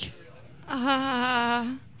you like?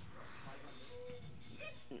 I'm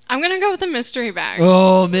going to go with the mystery bag.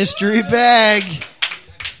 Oh, mystery bag.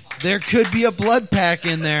 There could be a blood pack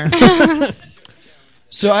in there.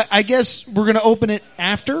 So I guess we're going to open it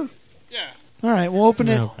after? Yeah. All right, we'll open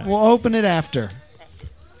it. Okay. We'll open it after.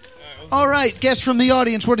 All right, guest from the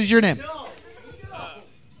audience, what is your name? Is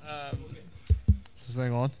this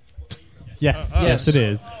thing on? Yes. Yes. Yes, it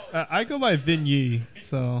is. I go by Vin Yi,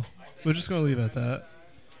 so we're just going to leave it at that.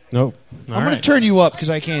 Nope. I'm going to turn you up because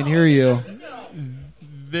I can't hear you.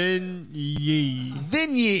 Vin Yi.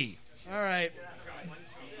 Vin Yi. All right.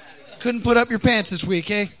 Couldn't put up your pants this week,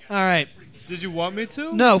 eh? All right. Did you want me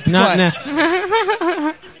to? No, be Not quiet.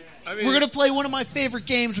 I mean, We're going to play one of my favorite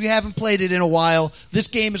games. We haven't played it in a while. This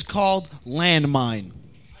game is called Landmine.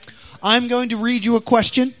 I'm going to read you a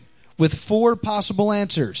question with 4 possible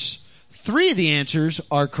answers. 3 of the answers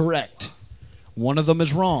are correct. 1 of them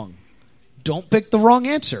is wrong. Don't pick the wrong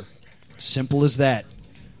answer. Simple as that.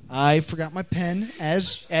 I forgot my pen,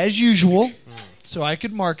 as usual, so I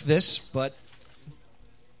could mark this, but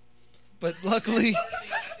luckily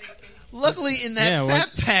in that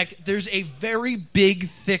fat pack, there's a very big,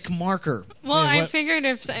 thick marker. Well, Yeah, I what- figured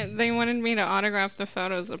if they wanted me to autograph the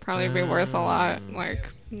photos, it'd probably be worth a lot, like,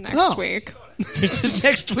 next week.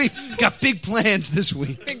 Next week, got big plans this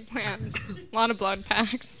week. Big plans. A lot of blood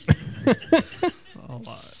packs.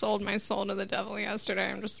 Sold my soul to the devil yesterday.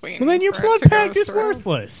 I'm just waiting. Well, then your for it blood to go pack is through.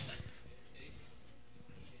 worthless.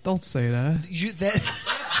 Don't say that.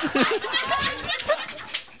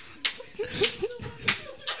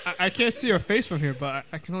 I can't see her face from here, but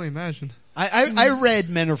I can only imagine. I read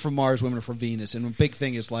Men Are From Mars, Women Are From Venus, and a big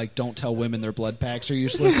thing is like, don't tell women their blood packs are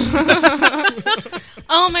useless.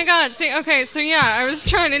 Oh my god. See, okay, so yeah, I was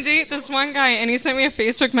trying to date this one guy, and he sent me a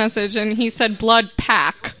Facebook message, and he said blood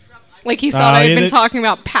pack. Like he thought I had been talking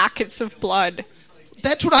about packets of blood.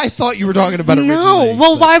 That's what I thought you were talking about originally. No,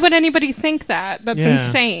 well, but why would anybody think that? That's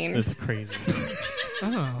insane. That's crazy.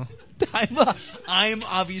 Oh. I'm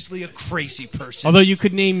obviously a crazy person. Although you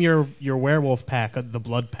could name your werewolf pack the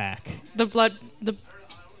blood pack.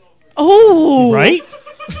 Oh! Right?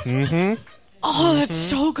 Oh, that's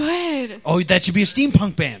so good. Oh, that should be a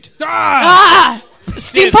steampunk band. Ah!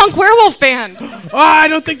 Steampunk werewolf band. Oh, I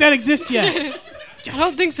don't think that exists yet. I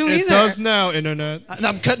don't think so It either. does now, Internet.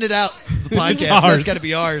 I'm cutting it out. The podcast. It's ours. That's got to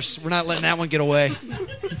be ours. We're not letting that one get away.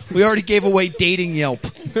 We already gave away dating Yelp.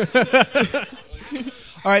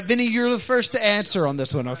 All right, Vinny, you're the first to answer on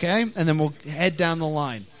this one, okay? And then we'll head down the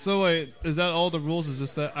line. So wait, is that all the rules? Is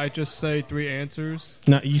just that I just say 3 answers?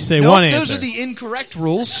 No, you say Nope, one answer. those are the incorrect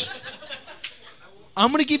rules.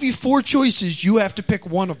 I'm going to give you 4 choices. You have to pick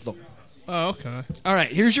one of them. Oh, okay. All right,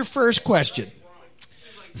 here's your first question.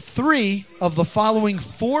 3 of the following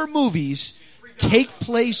 4 movies take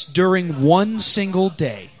place during one single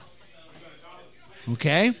day.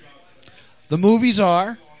 Okay? The movies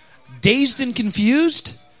are Dazed and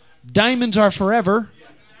Confused, Diamonds Are Forever,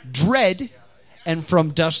 Dread, and From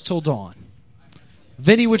Dusk Till Dawn.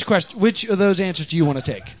 Vinny, which of those answers do you want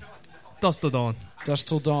to take? Dust to Dawn. Dusk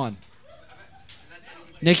Till Dawn.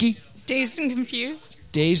 Nikki? Dazed and Confused.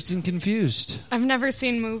 Dazed and Confused. I've never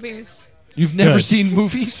seen movies. You've never Good. seen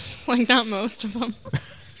movies? Like, not most of them.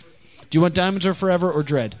 Do you want Diamonds Are Forever or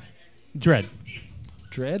Dread? Dread.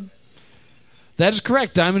 Dread? That is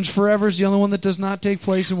correct. Diamonds Forever is the only one that does not take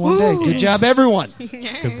place in one day. Good job, everyone.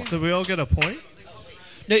 Yay. Did we all get a point?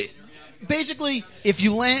 Now, basically, if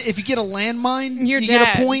you get a landmine, You're you get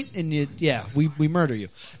dead. a point, and we murder you,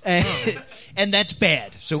 and that's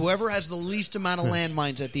bad. So whoever has the least amount of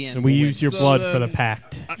landmines at the end, And we will use win. your blood for then- the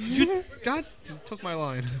pact. God, you took my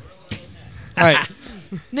line. All right,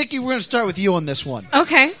 Nikki, we're going to start with you on this one.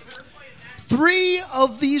 Okay. 3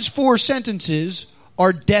 of these 4 sentences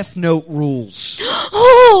are Death Note rules.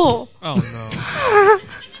 Oh! Oh no.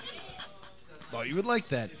 Thought you would like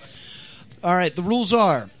that. All right, the rules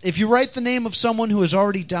are, if you write the name of someone who has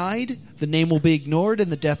already died, the name will be ignored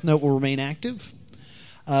and the death note will remain active.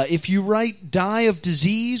 If you write die of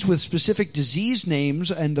disease with specific disease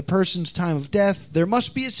names and the person's time of death, there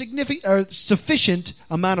must be a sufficient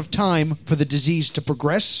amount of time for the disease to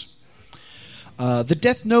progress. The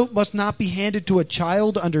death note must not be handed to a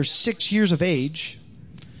child under 6 years of age.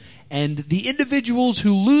 And the individuals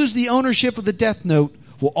who lose the ownership of the death note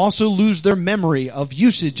will also lose their memory of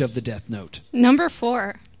usage of the death note. Number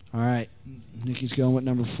 4. All right. Nikki's going with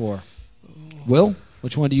number 4. Will,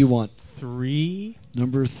 which one do you want? 3.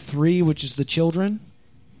 Number 3, which is the children.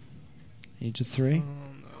 Age of 3. No.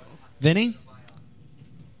 Vinny?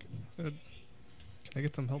 Can I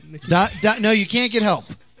get some help, Nikki? No, you can't get help.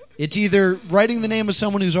 It's either writing the name of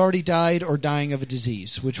someone who's already died or dying of a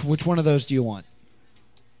disease. Which one of those do you want?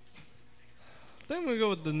 Then I'm going to go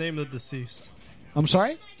with the name of the deceased. I'm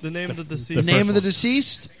sorry? The name of the The deceased. name of the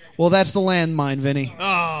deceased? Well, that's the landmine, Vinny.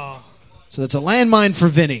 Oh, So that's a landmine for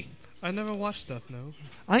Vinny. I never watched Death Note.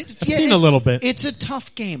 I've seen a little bit. It's a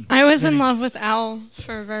tough game. I was in love with Al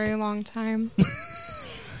for a very long time.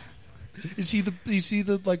 Is he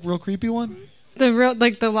the like real creepy one? The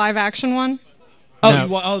live action one? Oh,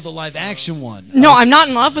 No. the live action one. No, I'm not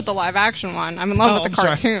in love with the live action one. I'm in love with the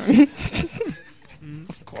I'm sorry. cartoon.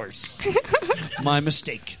 Of course. My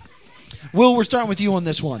mistake. Will, we're starting with you on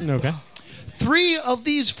this one. Okay. 3 of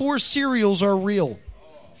these 4 cereals are real.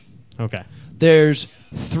 Okay. There's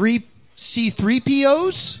three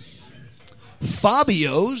C-3POs,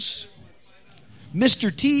 Fabios,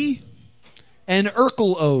 Mr. T, and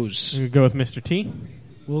Urkel O's. We go with Mr. T.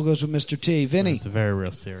 Will goes with Mr. T. Vinny. It's a very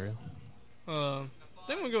real cereal. Then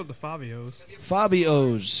we'll go with the Fabios.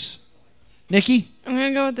 Fabios. Nikki? I'm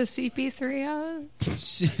going to go with the CP3Os.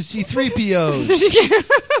 C-3POs.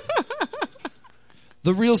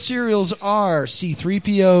 The real cereals are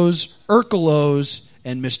C-3POs, Urkel O's,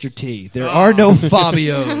 and Mr. T. There are no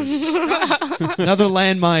Fabios. Another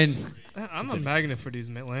landmine. I'm a magnet for these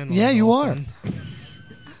landmines. Yeah, you are.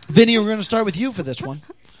 Vinny, we're going to start with you for this one.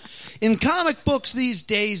 In comic books these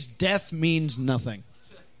days, death means nothing.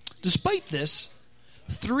 Despite this,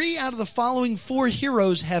 3 out of the following 4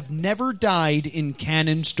 heroes have never died in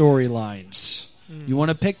canon storylines. You want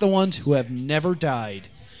to pick the ones who have never died.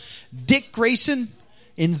 Dick Grayson,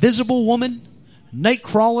 Invisible Woman,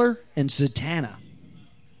 Nightcrawler, and Zatanna.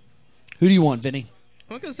 Who do you want, Vinny?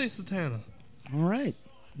 I'm going to say Zatanna. All right.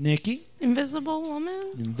 Nikki? Invisible Woman?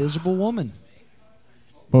 Invisible Woman.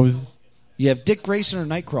 What was You have Dick Grayson or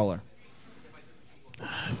Nightcrawler?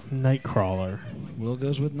 Nightcrawler? Will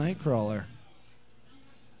goes with Nightcrawler.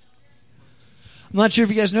 I'm not sure if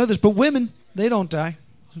you guys know this, but women, they don't die.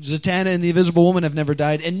 Zatanna and the Invisible Woman have never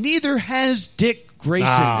died, and neither has Dick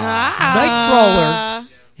Grayson. Nightcrawler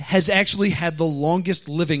has actually had the longest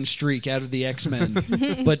living streak out of the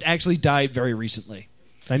X-Men, but actually died very recently.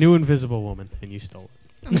 I knew Invisible Woman, and you stole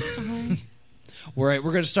it. All right,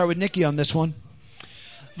 we're going to start with Nikki on this one.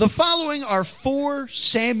 The following are 4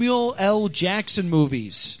 Samuel L. Jackson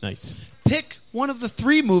movies. Nice. Pick one of the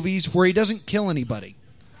 3 movies where he doesn't kill anybody.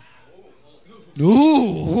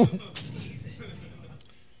 Ooh.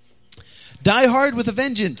 Die Hard with a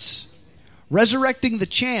Vengeance, Resurrecting the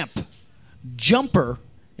Champ, Jumper,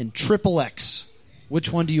 and Triple X.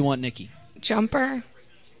 Which one do you want, Nikki? Jumper.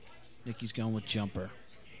 Nikki's going with Jumper.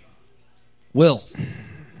 Will.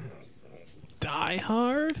 Die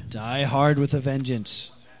Hard? Die Hard with a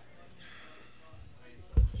Vengeance.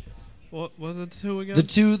 What are the 2 again? The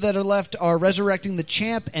 2 that are left are Resurrecting the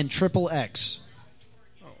Champ and Triple X.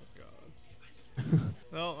 Oh, God.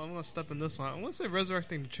 Well, I'm going to step in this one. I'm going to say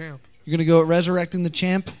Resurrecting the Champ. You're going to go at Resurrecting the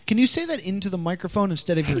Champ? Can you say that into the microphone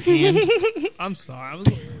instead of your hand? I'm sorry.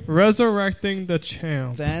 Resurrecting the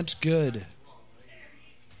Champ. That's good.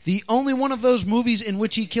 The only one of those movies in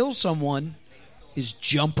which he kills someone is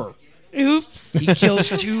Jumper. Oops. He kills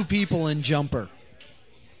 2 people in Jumper.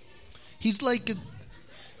 He's like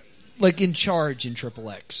in charge in Triple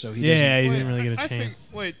X, so he doesn't. Yeah, he didn't really get a chance.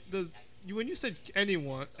 When you said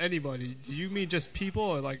anybody, do you mean just people,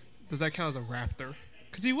 or like does that count as a raptor?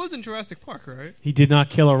 Because he was in Jurassic Park, right? He did not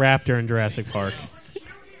kill a raptor in Jurassic Park.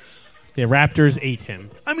 Yeah, raptors ate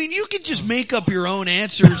him. I mean, you could just make up your own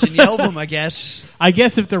answers and yell them, I guess. I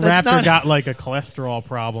guess if the That's raptor not- got like a cholesterol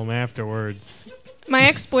problem afterwards. My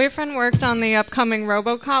ex-boyfriend worked on the upcoming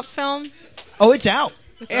RoboCop film. Oh, it's out.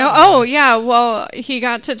 Oh, yeah. Well, he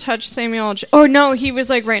got to touch Samuel Oh, no, he was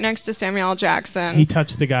like right next to Samuel L. Jackson. He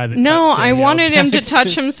touched the guy that No, touched I Samuel wanted him to Jackson.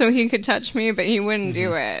 touch him so he could touch me, but he wouldn't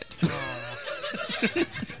do it.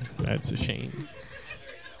 That's a shame.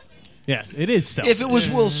 Yes, it is self. If it was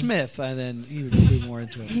Will Smith, then he would be more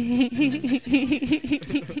into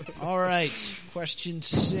it. All right, question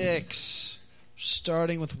 6.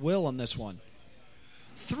 Starting with Will on this one.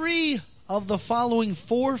 3 of the following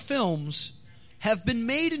 4 films have been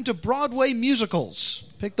made into Broadway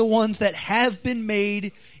musicals. Pick the ones that have been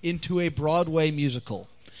made into a Broadway musical.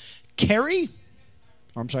 Carrie.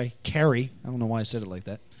 I don't know why I said it like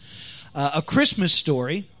that. A Christmas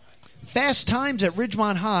Story, Fast Times at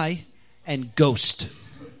Ridgemont High, and Ghost.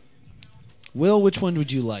 Will, which one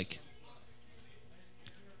would you like?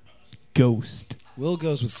 Ghost. Will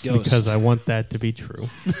goes with Ghost. Because I want that to be true.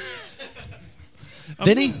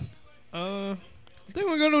 Vinny? I think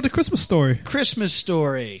we're going to the Christmas Story. Christmas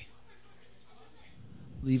Story.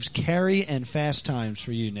 Leaves Carrie and Fast Times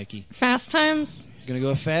for you, Nikki. Fast Times? Gonna go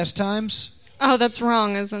with Fast Times? Oh, that's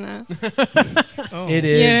wrong, isn't it? It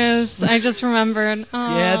is. Yes, I just remembered.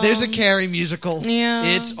 Oh. Yeah, there's a Carrie musical. Yeah.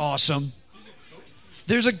 It's awesome.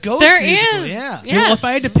 There's a Ghost There musical, is. yeah. Yeah. Well, if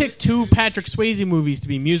I had to pick 2 Patrick Swayze movies to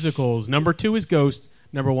be musicals, number 2 is Ghost,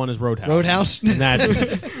 number 1 is Roadhouse. Roadhouse? And that's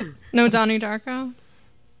No Donnie Darko?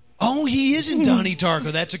 Oh, he is in Donnie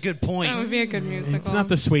Darko. That's a good point. That would be a good musical. it's not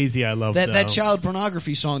the Swayze I love. That though. child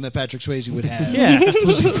pornography song that Patrick Swayze would have Yeah.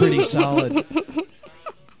 would be pretty solid.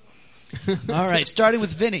 All right, starting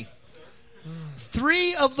with Vinny.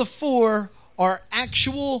 3 of the 4 are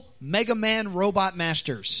actual Mega Man Robot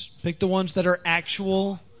Masters. Pick the ones that are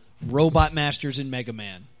actual Robot Masters in Mega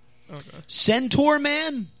Man. Okay. Centaur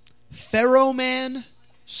Man, Pharaoh Man,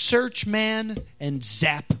 Search Man, and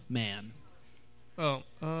Zap Man. Oh,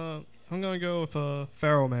 I'm gonna go with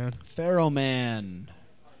Pharaoh Man. Pharaoh Man.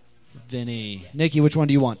 Vinny. Nikki, which one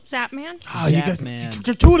do you want? Zap Man? Zap Man.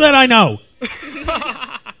 Two that I know.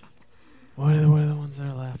 What are the ones that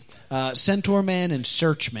are left? Centaur Man and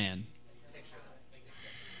Search Man.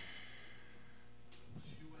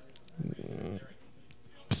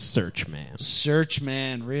 Search Man. Search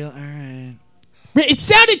Man. Real. All right. It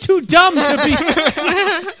sounded too dumb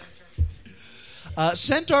to be.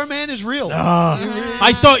 Centaur Man is real.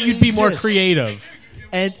 I thought you'd be more exists. creative.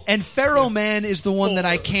 And Pharaoh Man is the one that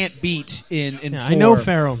I can't beat in 4. I know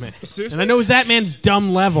Pharaoh Man. Seriously? And I know Zap Man's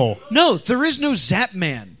dumb level. No, there is no Zap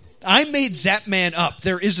Man. I made Zap Man up.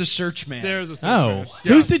 There is a Search Man. There's a Search Oh. Man.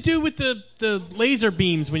 Who's the Yes. dude with the laser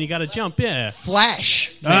beams when you got to jump? Yeah.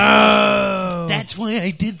 Flash. Oh. That's why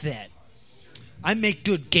I did that. I make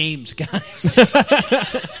good games, guys.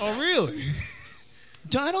 Oh, really?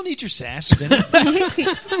 I don't need your sass, Vinny.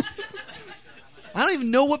 I don't even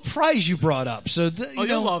know what prize you brought up. So Oh,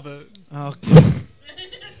 you'll love it. Oh,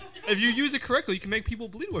 If you use it correctly, you can make people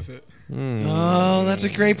bleed with it. oh, that's a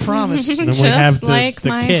great promise. And we Just have the, like the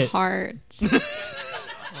my kit. heart.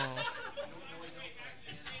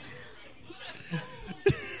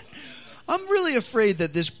 I'm really afraid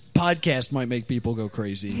that this podcast might make people go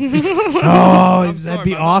crazy. Oh, I'm that'd sorry,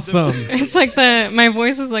 be my mom did- awesome. It's like my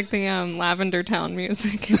voice is like the Lavender Town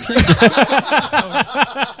music.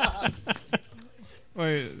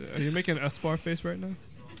 Wait, are you making an S-bar face right now?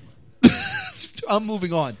 I'm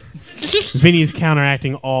moving on. Vinny's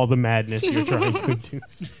counteracting all the madness you're trying to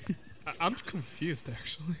induce. I'm confused,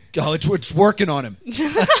 actually. Oh, it's working on him.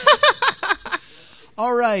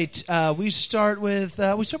 All right, we start with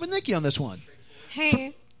Nikki on this one.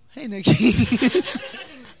 Hey. Hey, Nikki.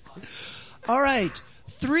 All right,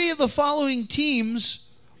 3 of the following teams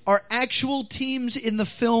are actual teams in the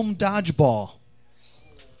film Dodgeball.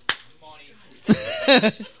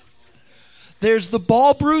 There's the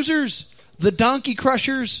Ball Bruisers, the Donkey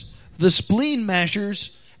Crushers, the Spleen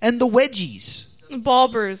Mashers, and the Wedgies. Ball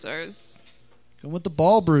Bruisers. Going with the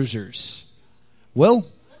Ball Bruisers. Will?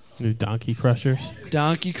 New Donkey Crushers.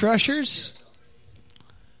 Donkey Crushers,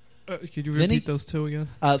 Could you Vinny? repeat those two again?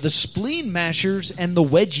 the Spleen Mashers, and the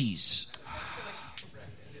Wedgies.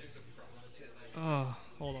 Oh,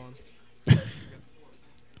 hold on.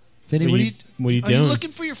 Vinny, what are you doing? Are you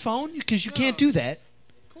looking for your phone? Because you can't do that.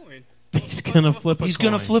 Coin. He's gonna flip a He's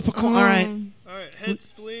coin. going to flip a coin. All right. All right, head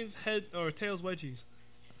spleens, head or tails wedgies.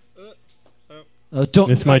 Don't,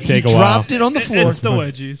 This might take he a while. dropped it on the floor. It's the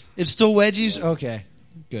wedgies. It's still Wedgies? Okay.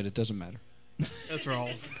 Good. It doesn't matter. That's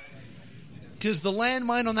wrong. Because the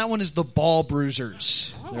landmine on that one is the Ball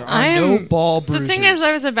Bruisers. There are I no am- Ball Bruisers. The thing is,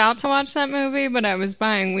 I was about to watch that movie, but I was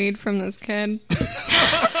buying weed from this kid.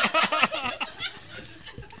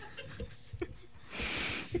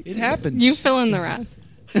 It happens. You fill in the rest.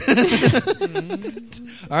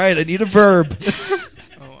 All right. I need a verb.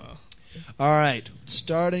 Oh, wow. All right.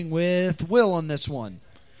 Starting with Will on this one.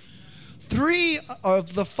 3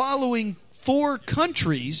 of the following 4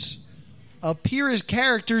 countries appear as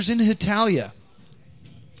characters in Hitalia: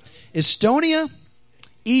 Estonia,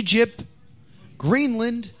 Egypt,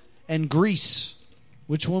 Greenland, and Greece.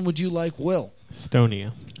 Which one would you like, Will?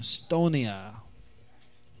 Estonia. Estonia.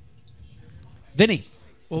 Vinny.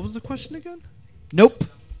 What was the question again? Nope.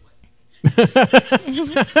 3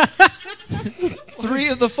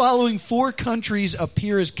 of the following 4 countries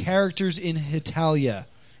appear as characters in Hitalia: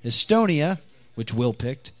 Estonia, which Will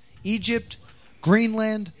picked, Egypt,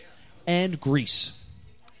 Greenland, and Greece.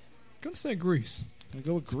 I'm gonna say Greece. I'm going to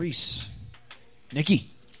go with Greece. Nikki.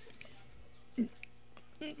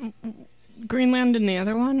 Greenland and the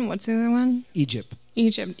other one? What's the other one? Egypt.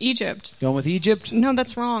 Egypt. Going with Egypt? No,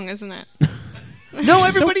 that's wrong, isn't it? No,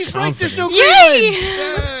 everybody's right. There's no Yay!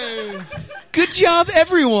 Greenland. Good job,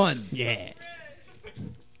 everyone. Yeah.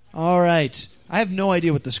 All right. I have no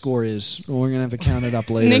idea what the score is. We're going to have to count it up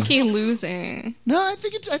later. Nikki losing. No, I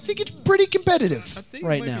think it's pretty competitive I think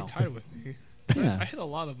right it might now. be tied with me. Yeah. I hit a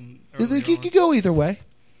lot of them. You think you could go either way.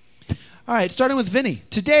 All right, starting with Vinny.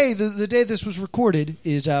 Today, the day this was recorded,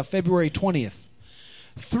 is February 20th.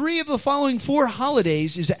 3 of the following 4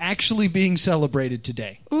 holidays is actually being celebrated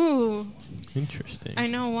today. Ooh, Interesting. I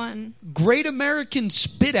know one. Great American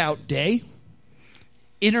Spit Out Day,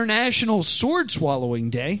 International Sword Swallowing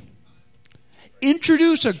Day,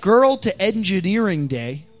 Introduce a Girl to Engineering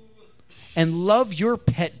Day, and Love Your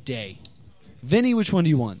Pet Day. Vinny, which one do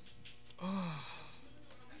you want?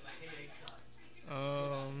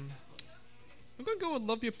 I'm gonna go with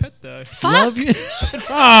Love Your Pet Day. Love you.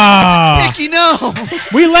 Ah, Nikki, no.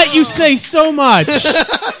 we let you say so much.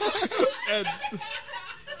 And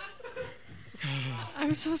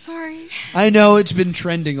I'm so sorry. I know it's been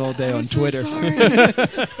trending all day I'm on so Twitter. sorry.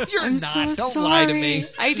 You're I'm not. so Don't sorry. lie to me.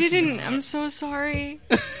 I didn't. I'm so sorry.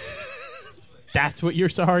 That's what you're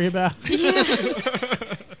sorry about?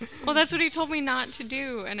 Well, that's what he told me not to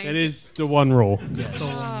do, and That is the one rule.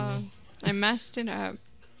 Yes. I messed it up.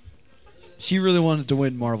 She really wanted to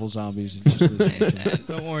win Marvel Zombies. And just lose.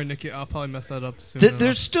 Don't worry, Nikki. I'll probably mess that up soon.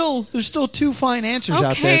 There's still two fine answers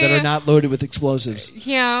out there that Okay. are not loaded with explosives.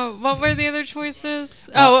 Yeah, what were the other choices?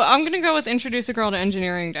 I'm going to go with Introduce a Girl to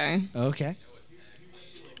Engineering Day. Okay.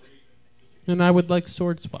 And I would like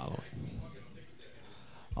sword swallowing.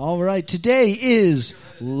 All right. Today is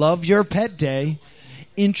Love Your Pet Day,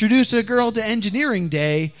 Introduce a Girl to Engineering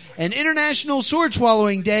Day, and International Sword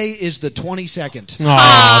Swallowing Day is the 22nd.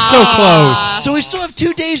 Aw, so close. So we still have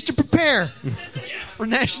 2 days to prepare for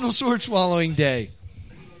National Sword Swallowing Day.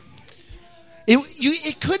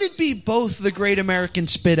 It couldn't be both the Great American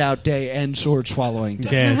Spit Out Day and Sword Swallowing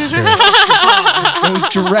Day. Yeah, sure. Those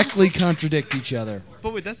directly contradict each other.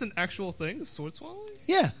 But wait, that's an actual thing? Sword swallowing?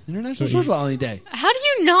 Yeah, International Sword Swallowing Day. How do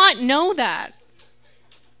you not know that?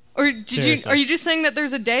 Or Seriously. are you just saying that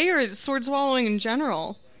there's a day, or is sword swallowing in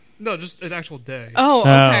general? No, just an actual day. Oh, okay.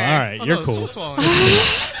 Oh, all right. Oh, You're no, cool. Sword swallowing.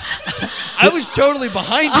 I was totally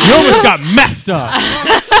behind you. You almost got messed up.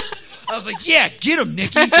 I was like, yeah, get him,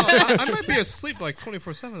 Nikki. I might be asleep like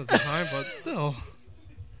 24/7 at the time, but still.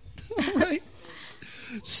 All right.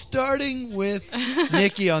 Starting with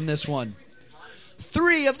Nikki on this one.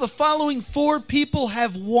 3 of the following 4 people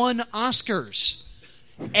have won Oscars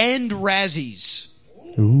and Razzies.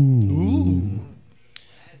 Ooh.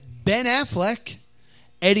 Ben Affleck,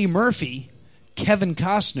 Eddie Murphy, Kevin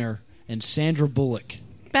Costner, and Sandra Bullock.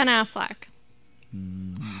 Ben Affleck.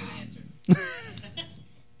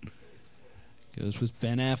 Goes with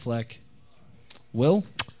Ben Affleck. Will?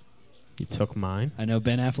 You took mine. I know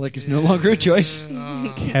Ben Affleck is no longer a choice.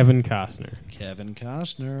 Kevin Costner. Kevin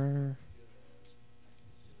Costner.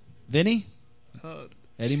 Vinny? Uh,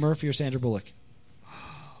 Eddie Murphy or Sandra Bullock?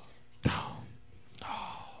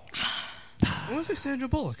 I want to say Sandra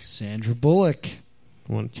Bullock. Sandra Bullock.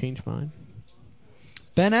 Want to change mine?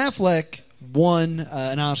 Ben Affleck won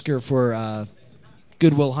an Oscar for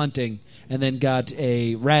Good Will Hunting and then got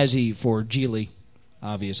a Razzie for Geely,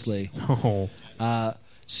 obviously. Oh.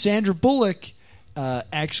 Sandra Bullock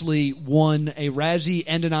actually won a Razzie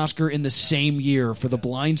and an Oscar in the same year for The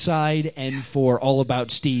Blind Side and for All About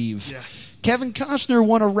Steve. Yeah. Kevin Costner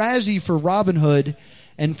won a Razzie for Robin Hood,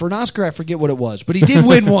 and for an Oscar, I forget what it was, but he did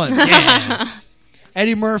win one. Yeah.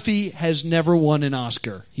 Eddie Murphy has never won an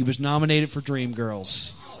Oscar. He was nominated for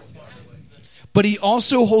Dreamgirls. But he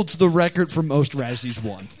also holds the record for most Razzies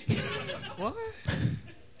won. What?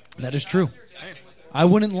 That is true. I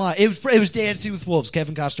wouldn't lie. It was Dancing with Wolves.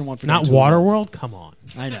 Kevin Costner won for Not Dancing with Wolves. Waterworld? Come on.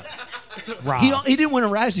 I know. Rob. He didn't win a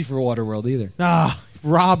Razzie for Waterworld either.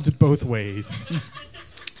 Robbed both ways.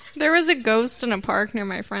 There was a ghost in a park near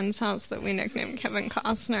my friend's house that we nicknamed Kevin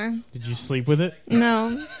Costner. Did you sleep with it?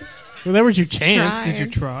 No. Well, there was your chance. Try. Did you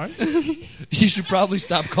try? You should probably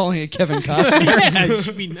stop calling it Kevin Costner. Yeah, you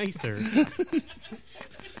should be nicer.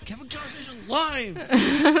 Kevin Costner's alive.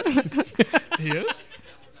 Yeah?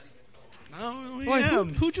 Oh, Wait, yeah.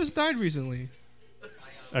 who just died recently?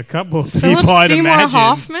 A couple of people, Philip I'd Seymour imagine.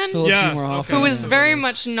 Hoffman, Philip Yes, Seymour okay. Hoffman. who was very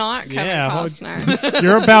much not Kevin Yeah, Costner.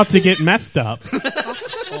 You're about to get messed up.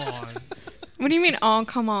 Come on. What do you mean, oh,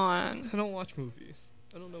 come on? I don't watch movies.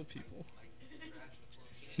 I don't know people.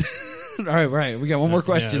 All right. We got one more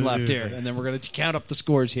question Yeah, left do here, it. and then we're going to count up the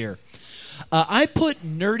scores here. I put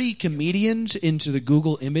nerdy comedians into the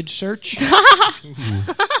Google image search. Who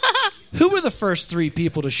were the first 3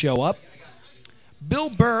 people to show up? Bill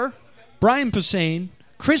Burr, Brian Posehn,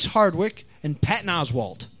 Chris Hardwick, and Patton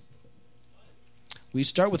Oswalt. We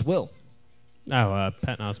start with Will. Oh,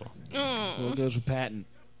 Patton Oswalt. Will goes with Patton.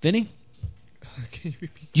 Vinny? Can you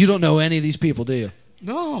repeat? You don't know any of these people, do you?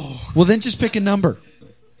 No. Well, then just pick a number.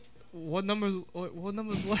 What number's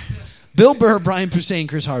left? Bill Burr, Brian Posehn,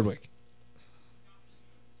 Chris Hardwick.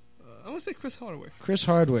 I want to say Chris Hardwick. Chris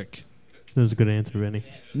Hardwick. That was a good answer, Benny.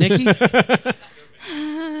 Nikki? No.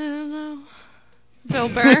 Bill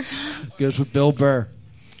Burr. Goes with Bill Burr.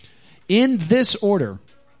 In this order,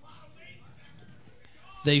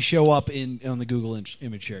 they show up on the Google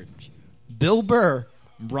image search. Bill Burr,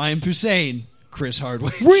 Brian Posehn, Chris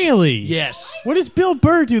Hardwick. Really? Yes. What does Bill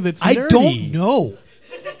Burr do that's I nerdy? don't know.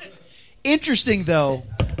 Interesting, though,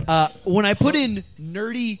 when I put in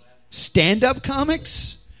nerdy stand-up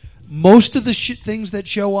comics, most of the things that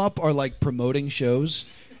show up are like promoting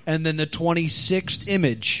shows, and then the 26th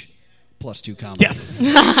image, +2 comedy. Yes.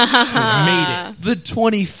 Made it. The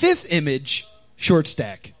 25th image, short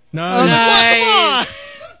stack. No, I was like,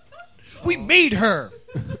 Nice. "Well, come on! We made her."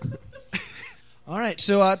 All right,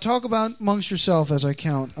 so talk about amongst yourself as I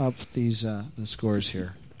count up these the scores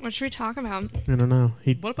here. What should we talk about? I don't know.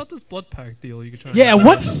 What about this blood pack deal? You could try. Yeah,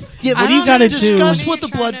 what's... Yeah, I let's don't know. discuss Do- what the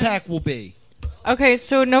Trying blood to- pack will be. Okay,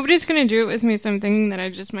 so nobody's gonna do it with me, so I'm thinking that I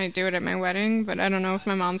just might do it at my wedding, but I don't know if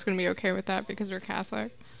my mom's gonna be okay with that because we're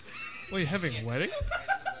Catholic. Wait, having a wedding?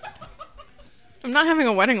 I'm not having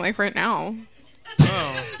a wedding like right now.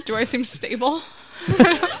 Oh, Do I seem stable?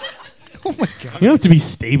 Oh my god! You don't have to be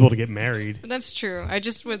stable to get married. That's true. I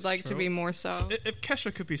just would like to be more so. if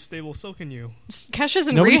Kesha could be stable, so can you. Kesha's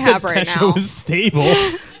in Nobody rehab said right Kesha now. was stable.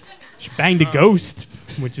 She banged a ghost,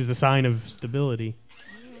 which is a sign of stability.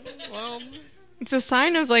 Well, It's a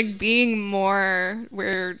sign of like being more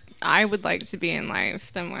where I would like to be in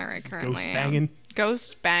life than where I currently Ghost banging. am.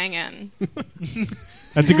 Ghost banging.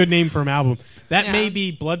 That's a good name for an album. That Yeah. may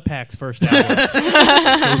be Blood Pack's first album.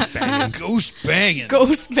 Ghost banging. Ghost banging.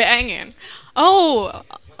 Ghost banging. Oh,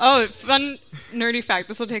 fun nerdy fact.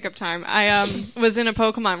 This will take up time. I was in a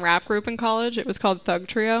Pokemon rap group in college. It was called Thug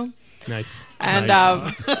Trio. Nice. And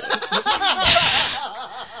Nice.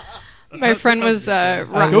 my friend was love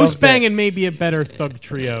Ghost that. banging may be a better thug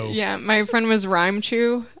trio. yeah, my friend was Rhyme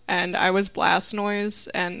Chew, and I was Blast Noise,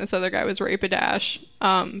 and this other guy was Rapidash.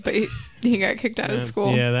 But he got kicked out of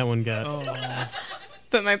school. Yeah, that one got. oh,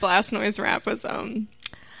 But my Blast Noise rap was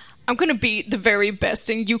I'm gonna be the very best,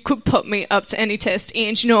 and you could put me up to any test,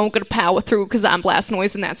 and you know I'm gonna power through because I'm Blast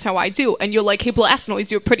Noise, and that's how I do. And you're like, hey, Blast Noise,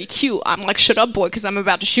 you're pretty cute. I'm like, shut up, boy, because I'm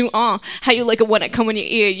about to shoot on. How you like it when I come in your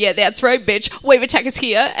ear? Yeah, that's right, bitch. Wave attack is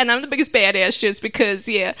here, and I'm the biggest badass just because,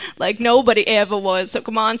 yeah, like nobody ever was. So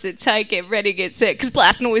come on, sit tight, get ready, get set, because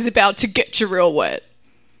Blast Noise is about to get you real wet.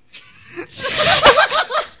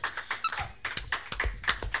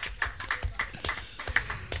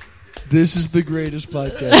 This is the greatest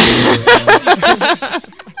podcast ever.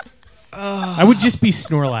 I would just be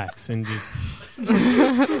Snorlax and just.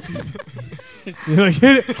 You're like,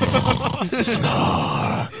 hit it.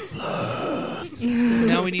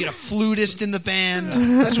 Now we need a flutist in the band.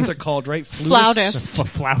 That's what they're called, right? Flautist. A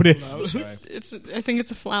flautist. I think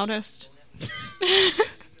it's a flautist.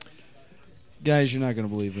 Guys, you're not going to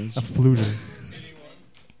believe this. A fluter.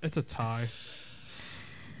 it's a tie.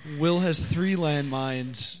 Will has 3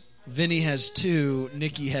 landmines. Vinny has 2.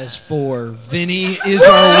 Nikki has 4. Vinny is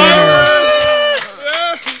our winner.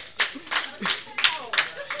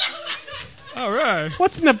 All right.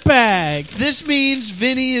 What's in the bag? This means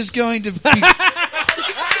Vinny is going to be...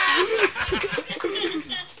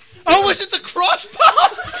 Oh, was it the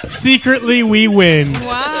crossbow? Secretly, we win.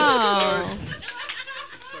 Wow.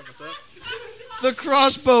 The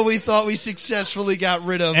crossbow we thought we successfully got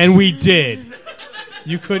rid of. And we did.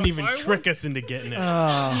 You couldn't even trick us into getting it.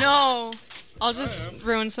 No. I'll just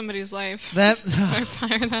ruin somebody's life. That I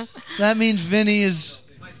fire that. that means Vinny is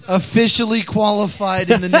officially qualified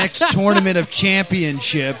in the next tournament of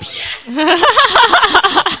championships.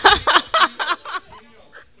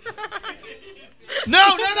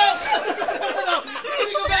 No.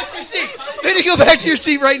 Vinny, go back to your seat. Vinny, go back to your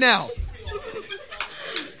seat right now.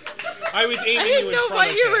 I was aiming I didn't know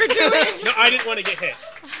what you were doing. No, I didn't want to get hit.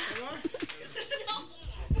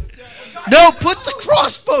 No, put the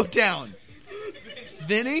crossbow down.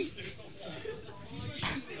 Vinny?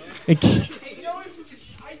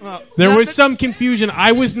 There was some confusion.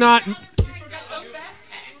 I was not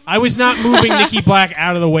moving Nikki Black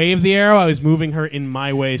out of the way of the arrow. I was moving her in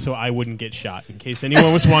my way so I wouldn't get shot, in case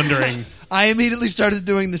anyone was wondering. I immediately started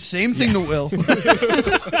doing the same thing to Will.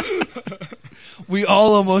 We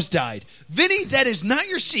all almost died. Vinny, that is not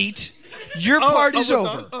your seat. Your part is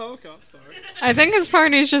over. Oh, okay. I'm sorry. I think his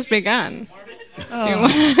party's just begun.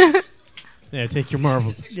 Yeah, take your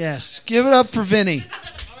marbles. Yes, give it up for Vinny.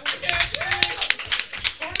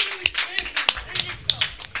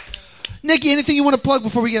 Nikki, anything you want to plug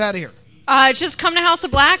before we get out of here? Just come to House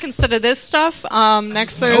of Black instead of this stuff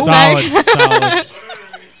next Thursday. Solid.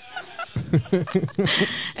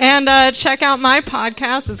 And check out my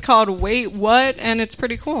podcast. It's called Wait What, and it's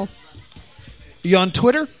pretty cool. You on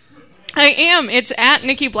Twitter? I am. It's at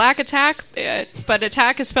Nikki Black Attack, but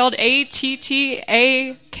attack is spelled ATTAK.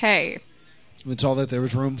 That's all that there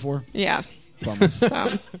was room for? Yeah. Bummer.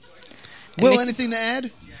 So. Will, anything to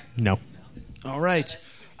add? No. All right.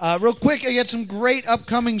 Real quick, I got some great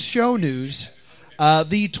upcoming show news.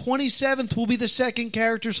 The 27th will be the second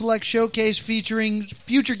Character Select Showcase featuring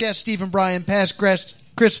future guest Stephen Bryan, past guest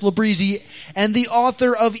Chris Labrizzi, and the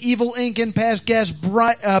author of Evil Inc. and past guest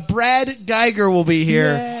Brad Geiger will be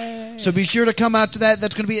here. Yay. So be sure to come out to that.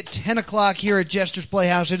 That's going to be at 10 o'clock here at Jester's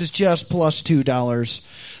Playhouse. It is just plus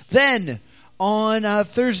 $2. Then, On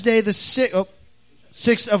Thursday, the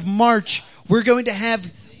 6th of March, we're going to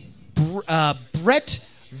have Brett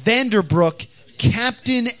Vanderbrook,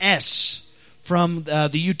 Captain S, from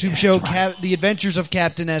the YouTube show The Adventures of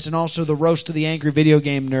Captain S, and also the Roast of the Angry Video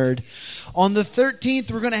Game Nerd. On the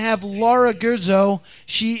 13th, we're going to have Laura Gurzo.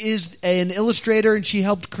 She is an illustrator, and she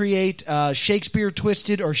helped create Shakespeare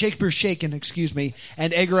Twisted, or Shakespeare Shaken,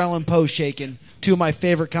 and Edgar Allan Poe Shaken, two of my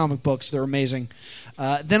favorite comic books. They're amazing.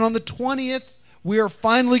 Then on the 20th, we are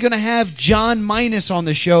finally going to have John Minus on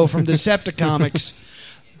the show from Decepticomics.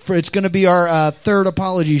 It's going to be our third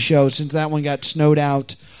apology show since that one got snowed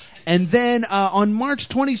out. And then on March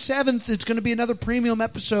 27th, it's going to be another premium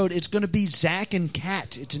episode. It's going to be Zach and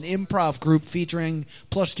Kat. It's an improv group featuring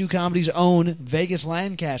Plus Two Comedy's own Vegas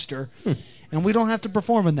Lancaster. And we don't have to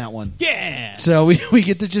perform in that one. Yeah! So we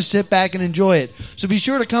get to just sit back and enjoy it. So be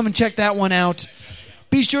sure to come and check that one out.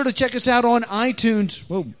 Be sure to check us out on iTunes.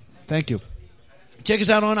 Whoa, thank you. Check us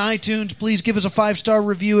out on iTunes. Please give us a 5-star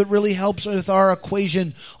review. It really helps with our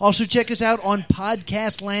equation. Also, check us out on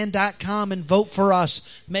podcastland.com and vote for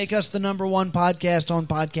us. Make us the #1 podcast on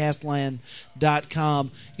podcastland.com.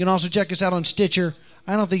 You can also check us out on Stitcher.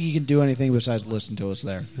 I don't think you can do anything besides listen to us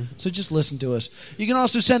there. So just listen to us. You can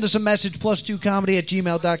also send us a message,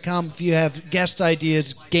 plus2comedy@gmail.com, if you have guest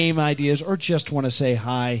ideas, game ideas, or just want to say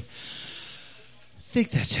hi. I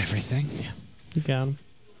think that's everything. Yeah, you got him.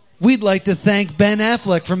 We'd like to thank Ben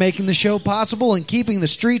Affleck for making the show possible and keeping the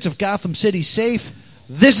streets of Gotham City safe.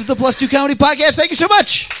 This is the Plus Two Comedy Podcast. Thank you so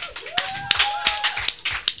much.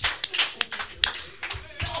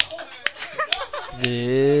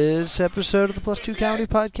 This episode of the Plus Two Comedy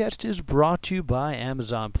Podcast is brought to you by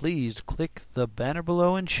Amazon. Please click the banner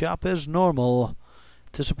below and shop as normal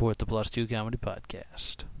to support the Plus Two Comedy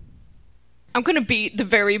Podcast. I'm going to be the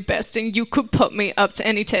very best, and you could put me up to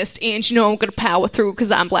any test, and you know I'm going to power through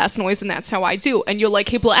because I'm Blast Noise, and that's how I do. And you're like,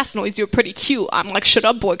 hey, Blast Noise, you're pretty cute. I'm like, shut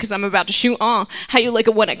up, boy, because I'm about to shoot on. How you like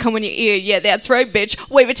it when I come in your ear? Yeah, that's right, bitch.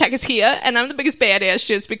 Wave attack is here, and I'm the biggest badass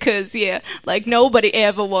just because, yeah, like nobody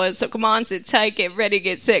ever was. So come on, sit tight, get ready,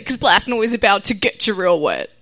 get set, because Blast Noise is about to get you real wet.